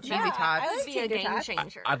That with is- some cheesy yeah, tots. I This would be a tater game tots.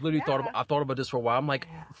 changer. I've literally thought about this for a while. I'm like,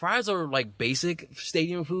 fries are like basic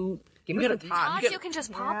stadium food. Give You me gotta- some tots. Tots you can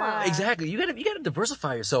just pop Yeah. up. Exactly. You gotta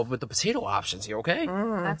diversify yourself with the potato options here, okay?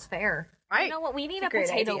 That's fair. Right. You know what? We need a a great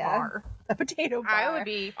potato idea. bar. A potato bar. I would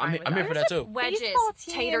be. I'm Fine here with for that. that too. Wedges, Baseball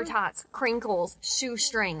team. tater tots, crinkles,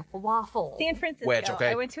 shoestring, waffle. San Francisco. Wedge, okay.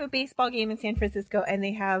 I went to a baseball game in San Francisco, and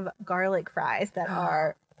they have garlic fries that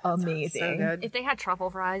are amazing. So good. If they had truffle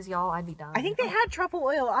fries, y'all, I'd be done. I think they had truffle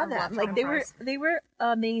oil on I love them. Like truffle fries. they were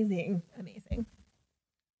amazing. Amazing.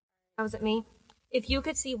 That was it me. If you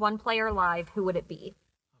could see one player live, who would it be?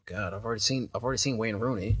 God, I've already seen Wayne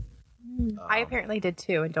Rooney. I apparently did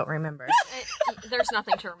too and don't remember. There's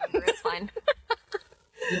nothing to remember. It's fine.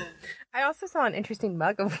 I also saw an interesting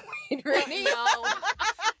mug of Wayne Rooney. No,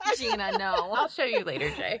 Gina, no. I'll show you later,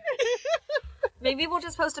 Jay. Maybe we'll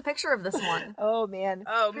just post a picture of this one. Oh man.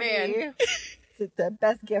 Oh, man. It's the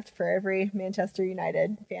best gift for every Manchester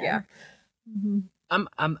United fan. Yeah.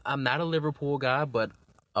 I'm not a Liverpool guy, but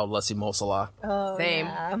I'll let's see Mo Salah. Oh, Same.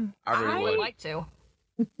 yeah. I really I would. would like to.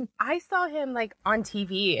 I saw him like on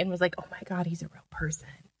TV and was like, oh my God, he's a real person.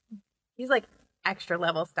 He's like extra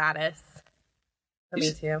level status. For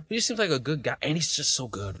me too. He just seems like a good guy, and he's just so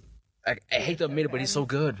good. I hate to admit it, but he's so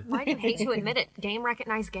good. I didn't hate to admit it. Game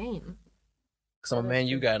recognized game. Cause I'm a Man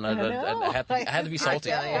U guy, and I have to be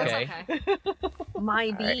salty. I feel Okay.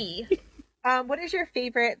 My B. What is your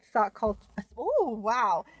favorite sock culture? Oh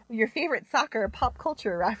wow, your favorite soccer pop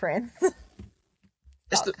culture reference?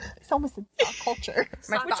 It's the, It's almost a sock culture.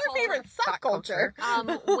 Sock What's your culture. favorite sock culture?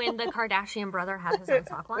 When the Kardashian brother had his own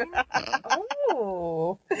sock line,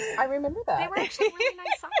 Oh, I remember they that. were actually really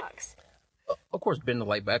nice socks. of course, Ben the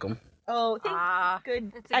Light Beckham. Oh, It's good, a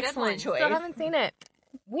good excellent one. choice. Still haven't seen it.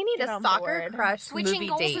 We need Get a on soccer board. crush Switching movie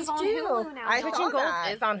Goals date. is on Do. Hulu now. I y'all. saw Switching Goals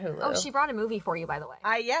that. is on Hulu. Oh, she brought a movie for you, by the way.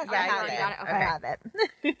 Yes, Okay, I have already it. got it. Okay. I have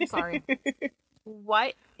it. Sorry.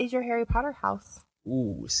 What is your Harry Potter house?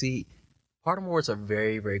 Ooh, see, Pottermore is a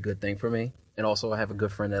very, very good thing for me, and also I have a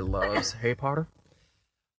good friend that loves Harry Potter.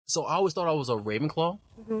 So I always thought I was a Ravenclaw,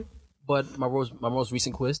 but my most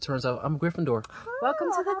recent quiz turns out I'm a Gryffindor. Welcome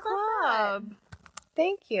to the club.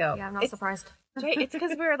 Thank you. Yeah, I'm not It's- surprised. Jay, it's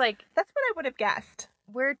because we're like, That's what I would have guessed.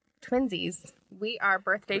 we're twinsies. We are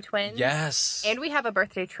birthday twins. Yes. And we have a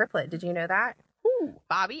birthday triplet. Did you know that?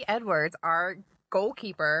 Bobby Edwards, our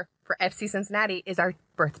goalkeeper for FC Cincinnati, is our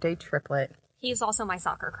birthday triplet. He's also my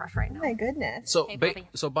soccer crush right Oh now. my goodness. So, Hey, Bobby.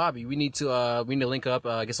 Bobby, we need to link up,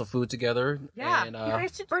 get some food together. Yeah. And, You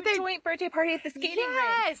guys should do birthday- a joint birthday party at the skating rink.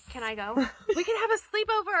 Yes! Can I go? We can have a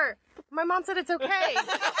sleepover. My mom said it's okay.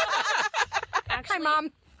 Actually, Hi,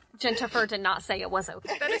 Mom. Jennifer did not say it was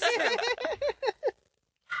okay. That is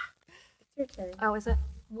true. Oh, is it?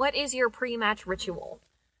 What is your pre-match ritual?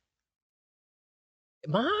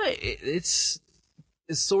 it's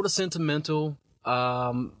sort of sentimental.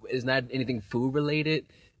 It's not anything food related.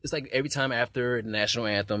 It's like every time after the national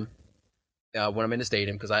anthem, when I'm in the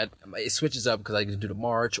stadium, because it switches up because I can do the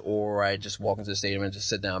march, or I just walk into the stadium and just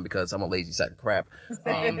sit down because I'm a lazy sack of crap.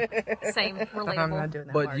 Same. I'm Relatable. not doing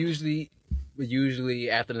that. But Mark. usually But usually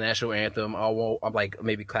after the national anthem, I'm like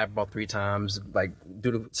maybe clap about 3 times, like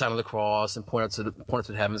do the sign of the cross and point up to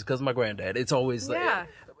the heavens because my granddad. It's always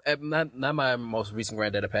not my most recent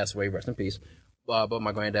granddad that passed away, rest in peace. But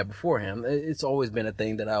my granddad before him, it's always been a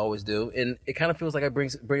thing that I always do, and it kind of feels like it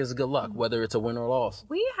brings us good luck, whether it's a win or a loss.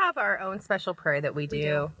 We have our own special prayer that we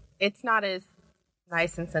do. It's not as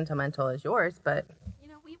nice and sentimental as yours, but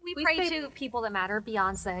we pray to people that matter: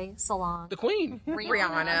 Beyonce, Solange, The Queen,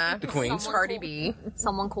 Rihanna, the Queen, Cardi B,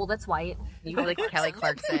 someone cool that's white. you like Kelly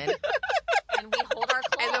Clarkson, And we hold our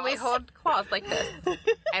claws. and then we hold claws like this,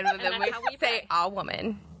 and then that's we how we say pray. "A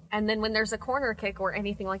woman." And then when there's a corner kick or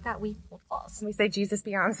anything like that, we hold claws. And we say Jesus,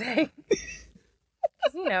 Beyonce,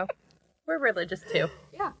 because we're religious too.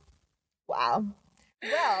 Yeah. Wow.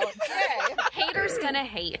 Well, okay. Haters gonna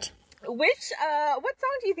hate. What song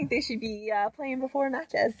do you think they should be playing before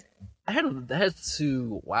matches? I had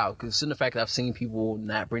to considering the fact that I've seen people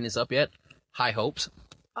not bring this up yet. High hopes,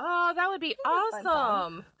 Oh, that would be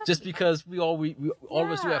awesome. just because we all of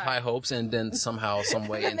us do have high hopes, and then somehow, some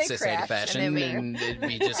way, in they Cincinnati crash, fashion, and and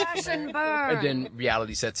we just and burn. and then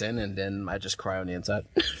reality sets in, and then I just cry on the inside.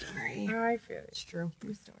 I feel it. It's true.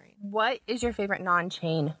 True story. What is your favorite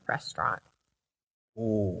non-chain restaurant?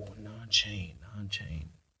 Oh, non-chain.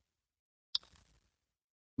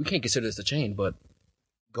 We can't consider this a chain, but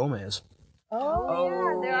Gomez.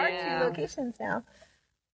 Oh, yeah, there yeah. are 2 locations now.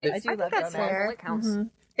 It- I do I love think that's Gomez. fair. It counts. Mhm.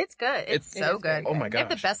 It's good. It's It so is good. very Oh my They have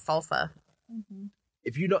the gosh. best salsa.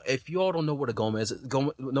 If you all don't know what a Gomez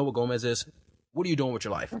know what Gomez is, what are you doing with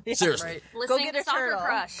your life? Seriously. Go Listening get to a Soccer turtle.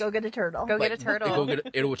 Crush. Go get a turtle. Go get a Like, turtle.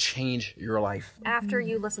 it will change your life. After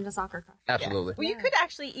you listen to Soccer Crush. Absolutely. Well, you could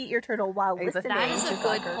actually eat your turtle while Exactly. listening That is to a good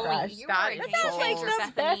Soccer point. Crush. You That are a is game That sounds like changer, the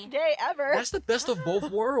Stephanie. best day ever. That's the best of both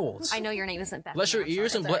worlds. I know your name isn't Bethany. Bless your I'm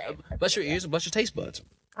ears sorry. and bless your ears and bless your taste buds.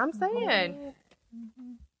 I'm saying.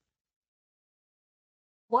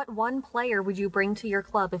 What one player would you bring to your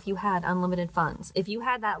club if you had unlimited funds? If you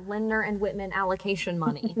had that Lindner and Whitman allocation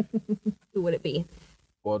money, who would it be?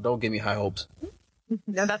 Well, don't give me high hopes.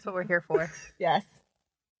 No, that's what we're here for. Yes.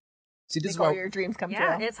 See, this Make is all why. your dreams come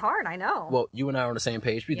Yeah, true. it's hard. I know. Well, you and I are on the same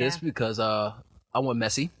page with this Yeah. because I want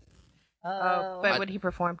Messi. Oh, but would he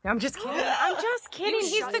perform? No, I'm just kidding. I'm just kidding.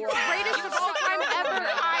 He's shut the your greatest mouth. of all time ever.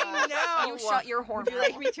 I know. You shut your horn. Would you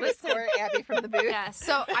like me to escort Abby from the booth? Yes.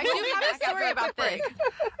 So I do have a back story after a about quick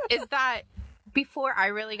this. Is that before I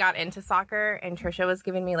really got into soccer and Trisha was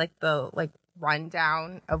giving me the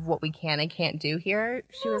rundown of what we can and can't do here,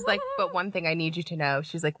 she was like, but one thing I need you to know,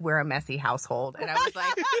 she's like, we're a messy household. And I was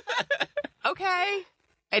like, okay.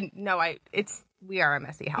 And no, we are a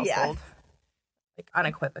messy household. Yes. Like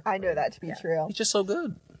unequivocally. I know that to be true. He's just so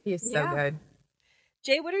good. He is so Yeah. good.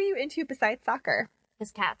 Jay, what are you into besides soccer?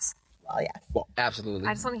 His cats. Well, yes. Well, absolutely.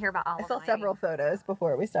 I just want to hear about Olive. I saw and several photos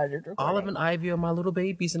before we started recording. Olive and Ivy are my little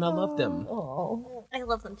babies, and I love them. Oh. Ivy. I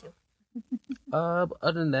love them too.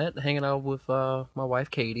 Other than that, hanging out with my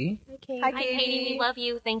wife Katie, Hi, Hi, Katie. We love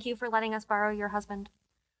you. Thank you for letting us borrow your husband.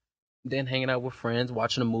 then hanging out with friends,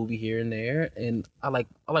 watching a movie here and there, and I like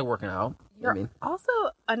working out. You're also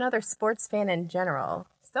another sports fan in general.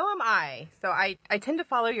 So am I. So I tend to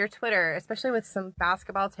follow your Twitter, especially with some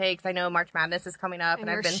basketball takes. I know March Madness is coming up, And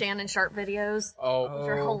and your I've been Shannon Sharp videos. Oh,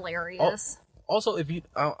 They're hilarious. also,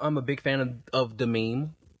 I'm a big fan of the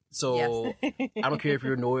meme. So I don't care if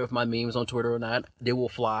you're annoyed with my memes on Twitter or not. They will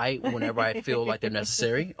fly whenever I feel like they're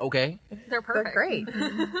necessary. Okay. They're perfect.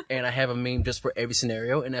 they're great. And I have a meme just for every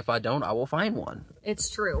scenario. And if I don't, I will find one. It's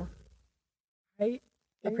true. I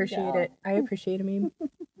appreciate go. it. I appreciate a meme.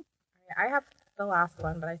 I have the last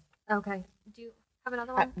one, but Okay. Do you have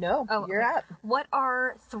another one? No, Oh, you're okay. up. What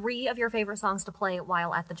are 3 of your favorite songs to play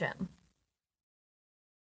while at the gym?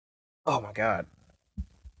 Oh my God.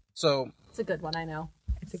 So It's a good one, I know.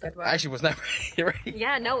 it's a good one. I actually was not ready.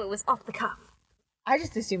 Yeah, no, it was off the cuff. I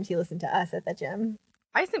just assumed he listened to us at the gym.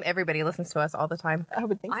 I assume everybody listens to us all the time. I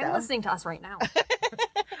would think I'm so. listening to us right now.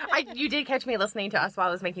 You did catch me listening to us while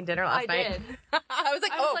I was making dinner last I night. did. I was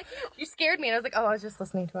like, I was oh, like, you scared me. And I was like, oh, I was just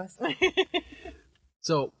listening to us.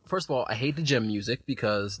 So first of all, I hate the gym music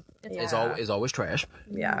because it's always trash.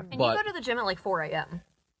 Yeah. And But- you go to the gym at like 4 a.m.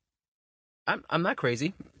 I'm not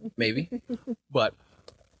crazy, maybe, but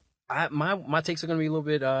my takes are gonna be a little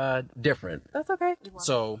bit different. That's okay.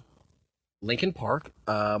 So, Linkin Park,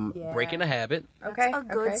 Breaking the Habit, Okay. A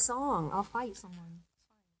good okay. song. I'll fight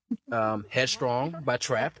someone. Headstrong by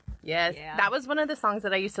Trap. Yes. Yeah. That was one of the songs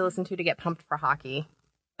that I used to listen to get pumped for hockey.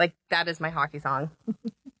 Like, that is my hockey song.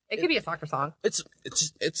 It could be a soccer song. It's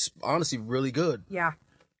honestly really good. Yeah.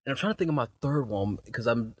 And I'm trying to think of my third one because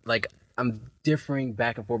I'm differing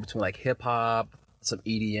back and forth between like hip hop, some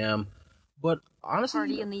EDM, But honestly,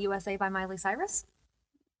 Party in the USA by Miley Cyrus?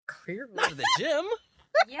 you're going to the gym?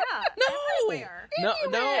 Yeah. No. Everywhere. No,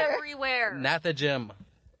 Everywhere. not the gym.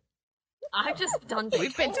 I've just done.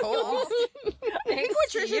 We've been told. I think what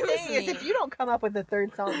Trisha's saying is if you don't come up with a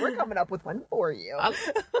third song, we're coming up with one for you.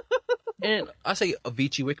 And I say,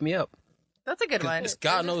 Avicii, wake me up. That's a good one.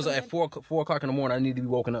 God knows at 4 o'clock in the morning, I need to be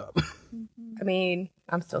woken up. I mean,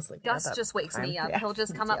 I'm still sleeping. Gus at that just wakes me time. up. Yes, He'll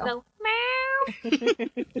just me come up too. and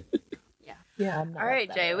go, meow. Yeah, I'm not All right,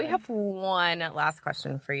 up that Jay, we early. have one last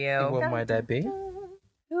question for you. What might that be?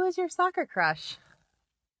 Who is your soccer crush?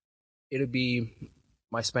 It'll be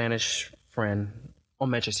my Spanish friend on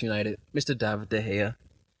Manchester United, Mr. David De Gea.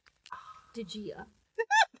 Did you?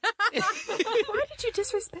 Why did you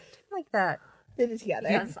disrespect him like that? Did it together.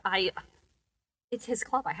 Because it's his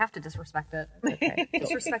club. I have to disrespect it. Okay.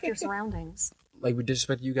 Disrespect your surroundings. Like we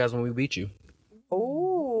disrespected you guys when we beat you.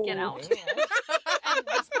 Oh, Get out. And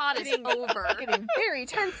this pod is over. Getting very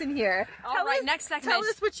tense in here. All right, next segment. Tell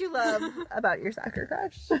us what you love about your soccer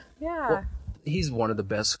crush. Yeah. He's one of the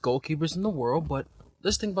best goalkeepers in the world, but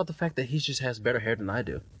let's think about the fact that he just has better hair than I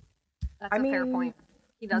do. That's I a fair mean, point.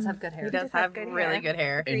 He does have good hair. He does does have have good really hair. good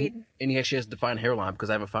hair. And he actually has a defined hairline because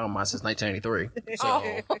I haven't found mine since 1993.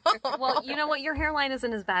 So, Well, you know what? Your hairline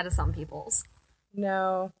isn't as bad as some people's.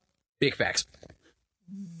 No. big facts.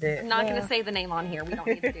 I'm not going to say the name on here. We don't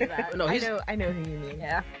need to do that. No, I he's know who you mean.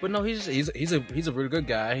 Yeah. but no, he's a really good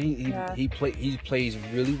guy. He plays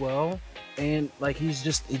really well, and like he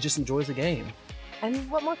just enjoys the game.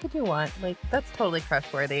 And what more could you want? Like, that's totally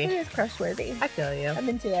crush-worthy. It is crush-worthy. I feel you. I'm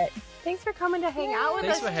into it. Thanks for coming to hang out with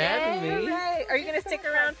Thanks us, for having Jay. me. All right. Are you going to stick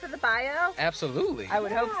around for the bio? Absolutely. I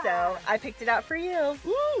would hope so. I picked it out for you.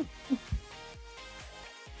 Woo!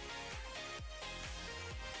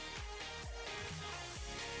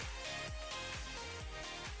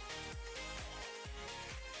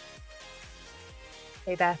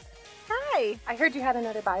 Hey, Beth. Hi. I heard you had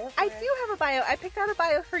another bio. I do have a bio. I picked out a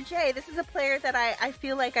bio for Jay. This is a player that I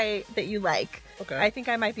feel like that you like. Okay. I think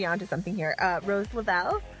I might be onto something here. Rose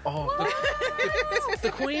Lavelle. Oh, the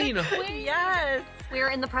queen. Yes. We're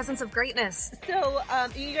in the presence of greatness. So,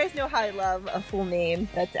 you guys know how I love a full name.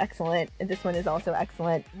 That's excellent. And this one is also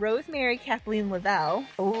excellent. Rosemary Kathleen Lavelle.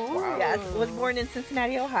 Oh, Yes, was born in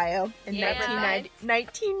Cincinnati, Ohio in Yeah.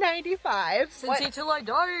 1995. Cincy till I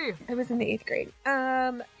die. I was in the 8th grade.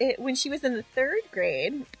 When she was in the 3rd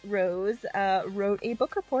grade, Rose wrote a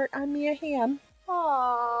book report on Mia Hamm.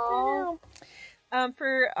 Aww.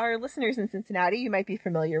 For our listeners in Cincinnati, you might be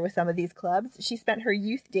familiar with some of these clubs. She spent her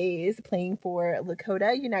youth days playing for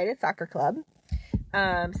Lakota United Soccer Club,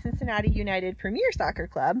 Cincinnati United Premier Soccer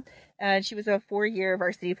Club, and she was a 4-year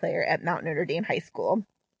varsity player at Mount Notre Dame High School.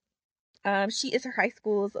 She is her high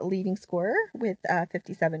school's leading scorer with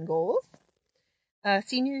 57 goals.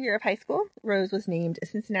 Senior year of high school, Rose was named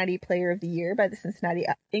Cincinnati Player of the Year by the Cincinnati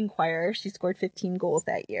Enquirer. She scored 15 goals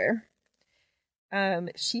that year.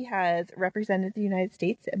 She has represented the United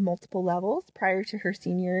States at multiple levels prior to her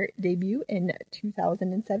senior debut in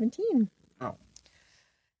 2017. Oh.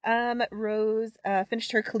 Rose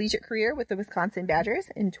finished her collegiate career with the Wisconsin Badgers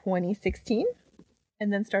in 2016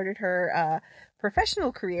 and then started her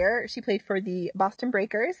professional career. She played for the Boston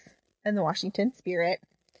Breakers and the Washington Spirit.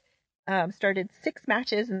 Started 6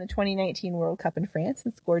 matches in the 2019 World Cup in France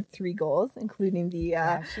and scored 3 goals, including the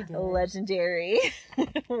she did. legendary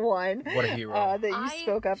one What a hero. that you I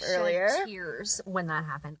spoke of shed earlier. tears when that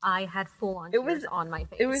happened. I had full-on It tears was- on my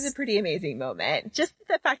face. It was a pretty amazing moment. Just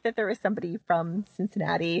the fact that there was somebody from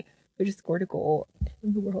Cincinnati who just scored a goal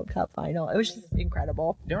in the World Cup final. It was just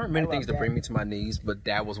incredible. There aren't many I things loved to bring it. me to my knees, but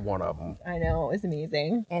that was one of them. I know, it was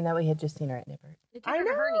amazing. And that we had just seen her at Nippert. It I took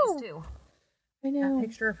her to her know. knees, too. I That know.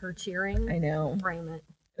 picture of her cheering. I know. Frame it.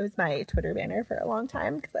 It was my Twitter banner for a long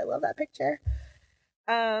time because I love that picture.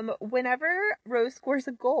 Whenever Rose scores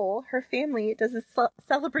a goal, her family does a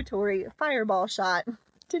celebratory fireball shot.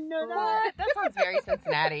 Didn't know that. That sounds very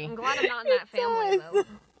Cincinnati. I'm glad I'm not in that family, does. though.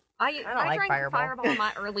 I don't like drank Fireball. in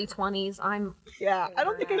my early 20s. Yeah, I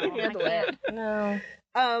don't think I can handle it. No.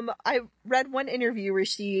 I read one interview where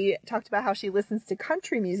she talked about how she listens to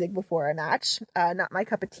country music before a match. Not my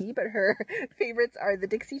cup of tea, but her favorites are the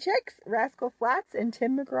Dixie Chicks, Rascal Flatts, and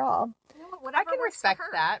Tim McGraw. You know what, I whatever can works for respect her.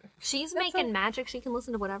 that. She's That's making magic. She can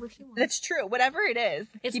listen to whatever she wants. That's true. Whatever it is,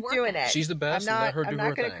 It's keep working. doing it. She's the best, I'm and not, let her do I'm her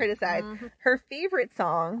not going to thing. criticize. Mhm. Her favorite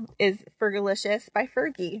song is Fergalicious by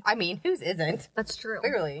Fergie. I mean, whose isn't? That's true.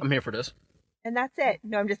 Clearly. I'm here for this. And that's it.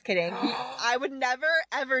 No, I'm just kidding. I would never,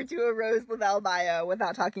 ever do a Rose Lavelle bio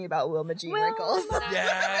without talking about Wilma Jean Wrinkles. That's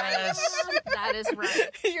Yes. right. That is right.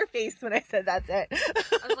 Your face when I said that's it.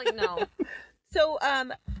 I was like, no. So,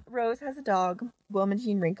 Rose has a dog, Wilma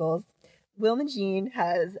Jean Wrinkles. Wilma Jean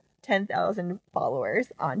has 10,000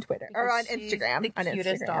 followers on Twitter or on She's Instagram. the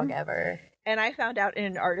cutest dog ever. And I found out in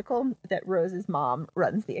an article that Rose's mom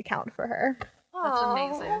runs the account for her. That's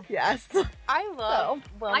amazing. Yes. I love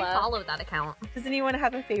Wilma. I followed that account. Does anyone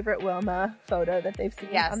have a favorite Wilma photo that they've seen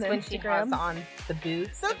Yes, on the when Instagram? she has on the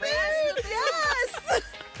boots. The boots! Yes!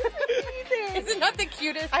 Amazing. Isn't that the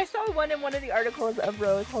cutest? I saw one in one of the articles of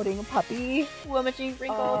Rose holding a puppy, Wilma Jean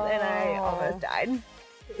Sprinkles, and I almost died.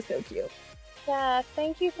 It was so cute. Yeah,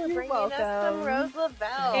 thank you for You're bringing us some welcome. Rose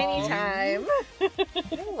Lavelle. Anytime.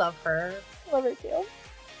 I love her. Love her too.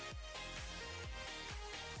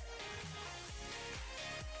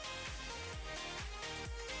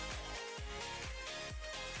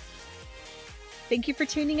 Thank you for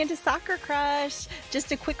tuning into Soccer Crush.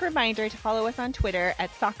 Just a quick reminder to follow us on Twitter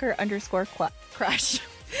at soccer_crush.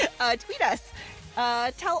 Tweet us.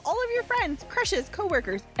 Tell all of your friends, crushes,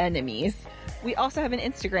 coworkers, enemies. We also have an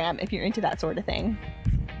Instagram if you're into that sort of thing.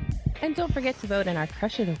 And don't forget to vote in our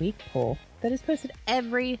Crush of the Week poll that is posted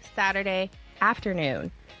every Saturday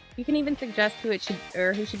afternoon. You can even suggest who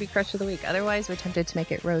should be Crush of the Week. Otherwise, we're tempted to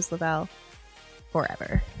make it Rose Lavelle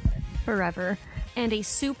forever. Forever. And a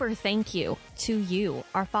super thank you to you,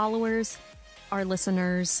 our followers, our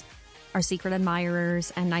listeners, our secret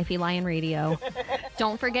admirers, and Knifey Lion Radio.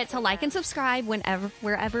 Don't forget to like and subscribe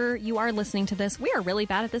wherever you are listening to this. We are really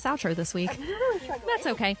bad at this outro this week. That's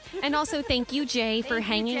okay. And also thank you, Jay, for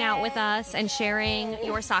hanging out with us and sharing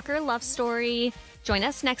your soccer love story. Join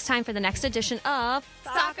us next time for the next edition of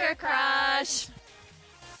Soccer Crush.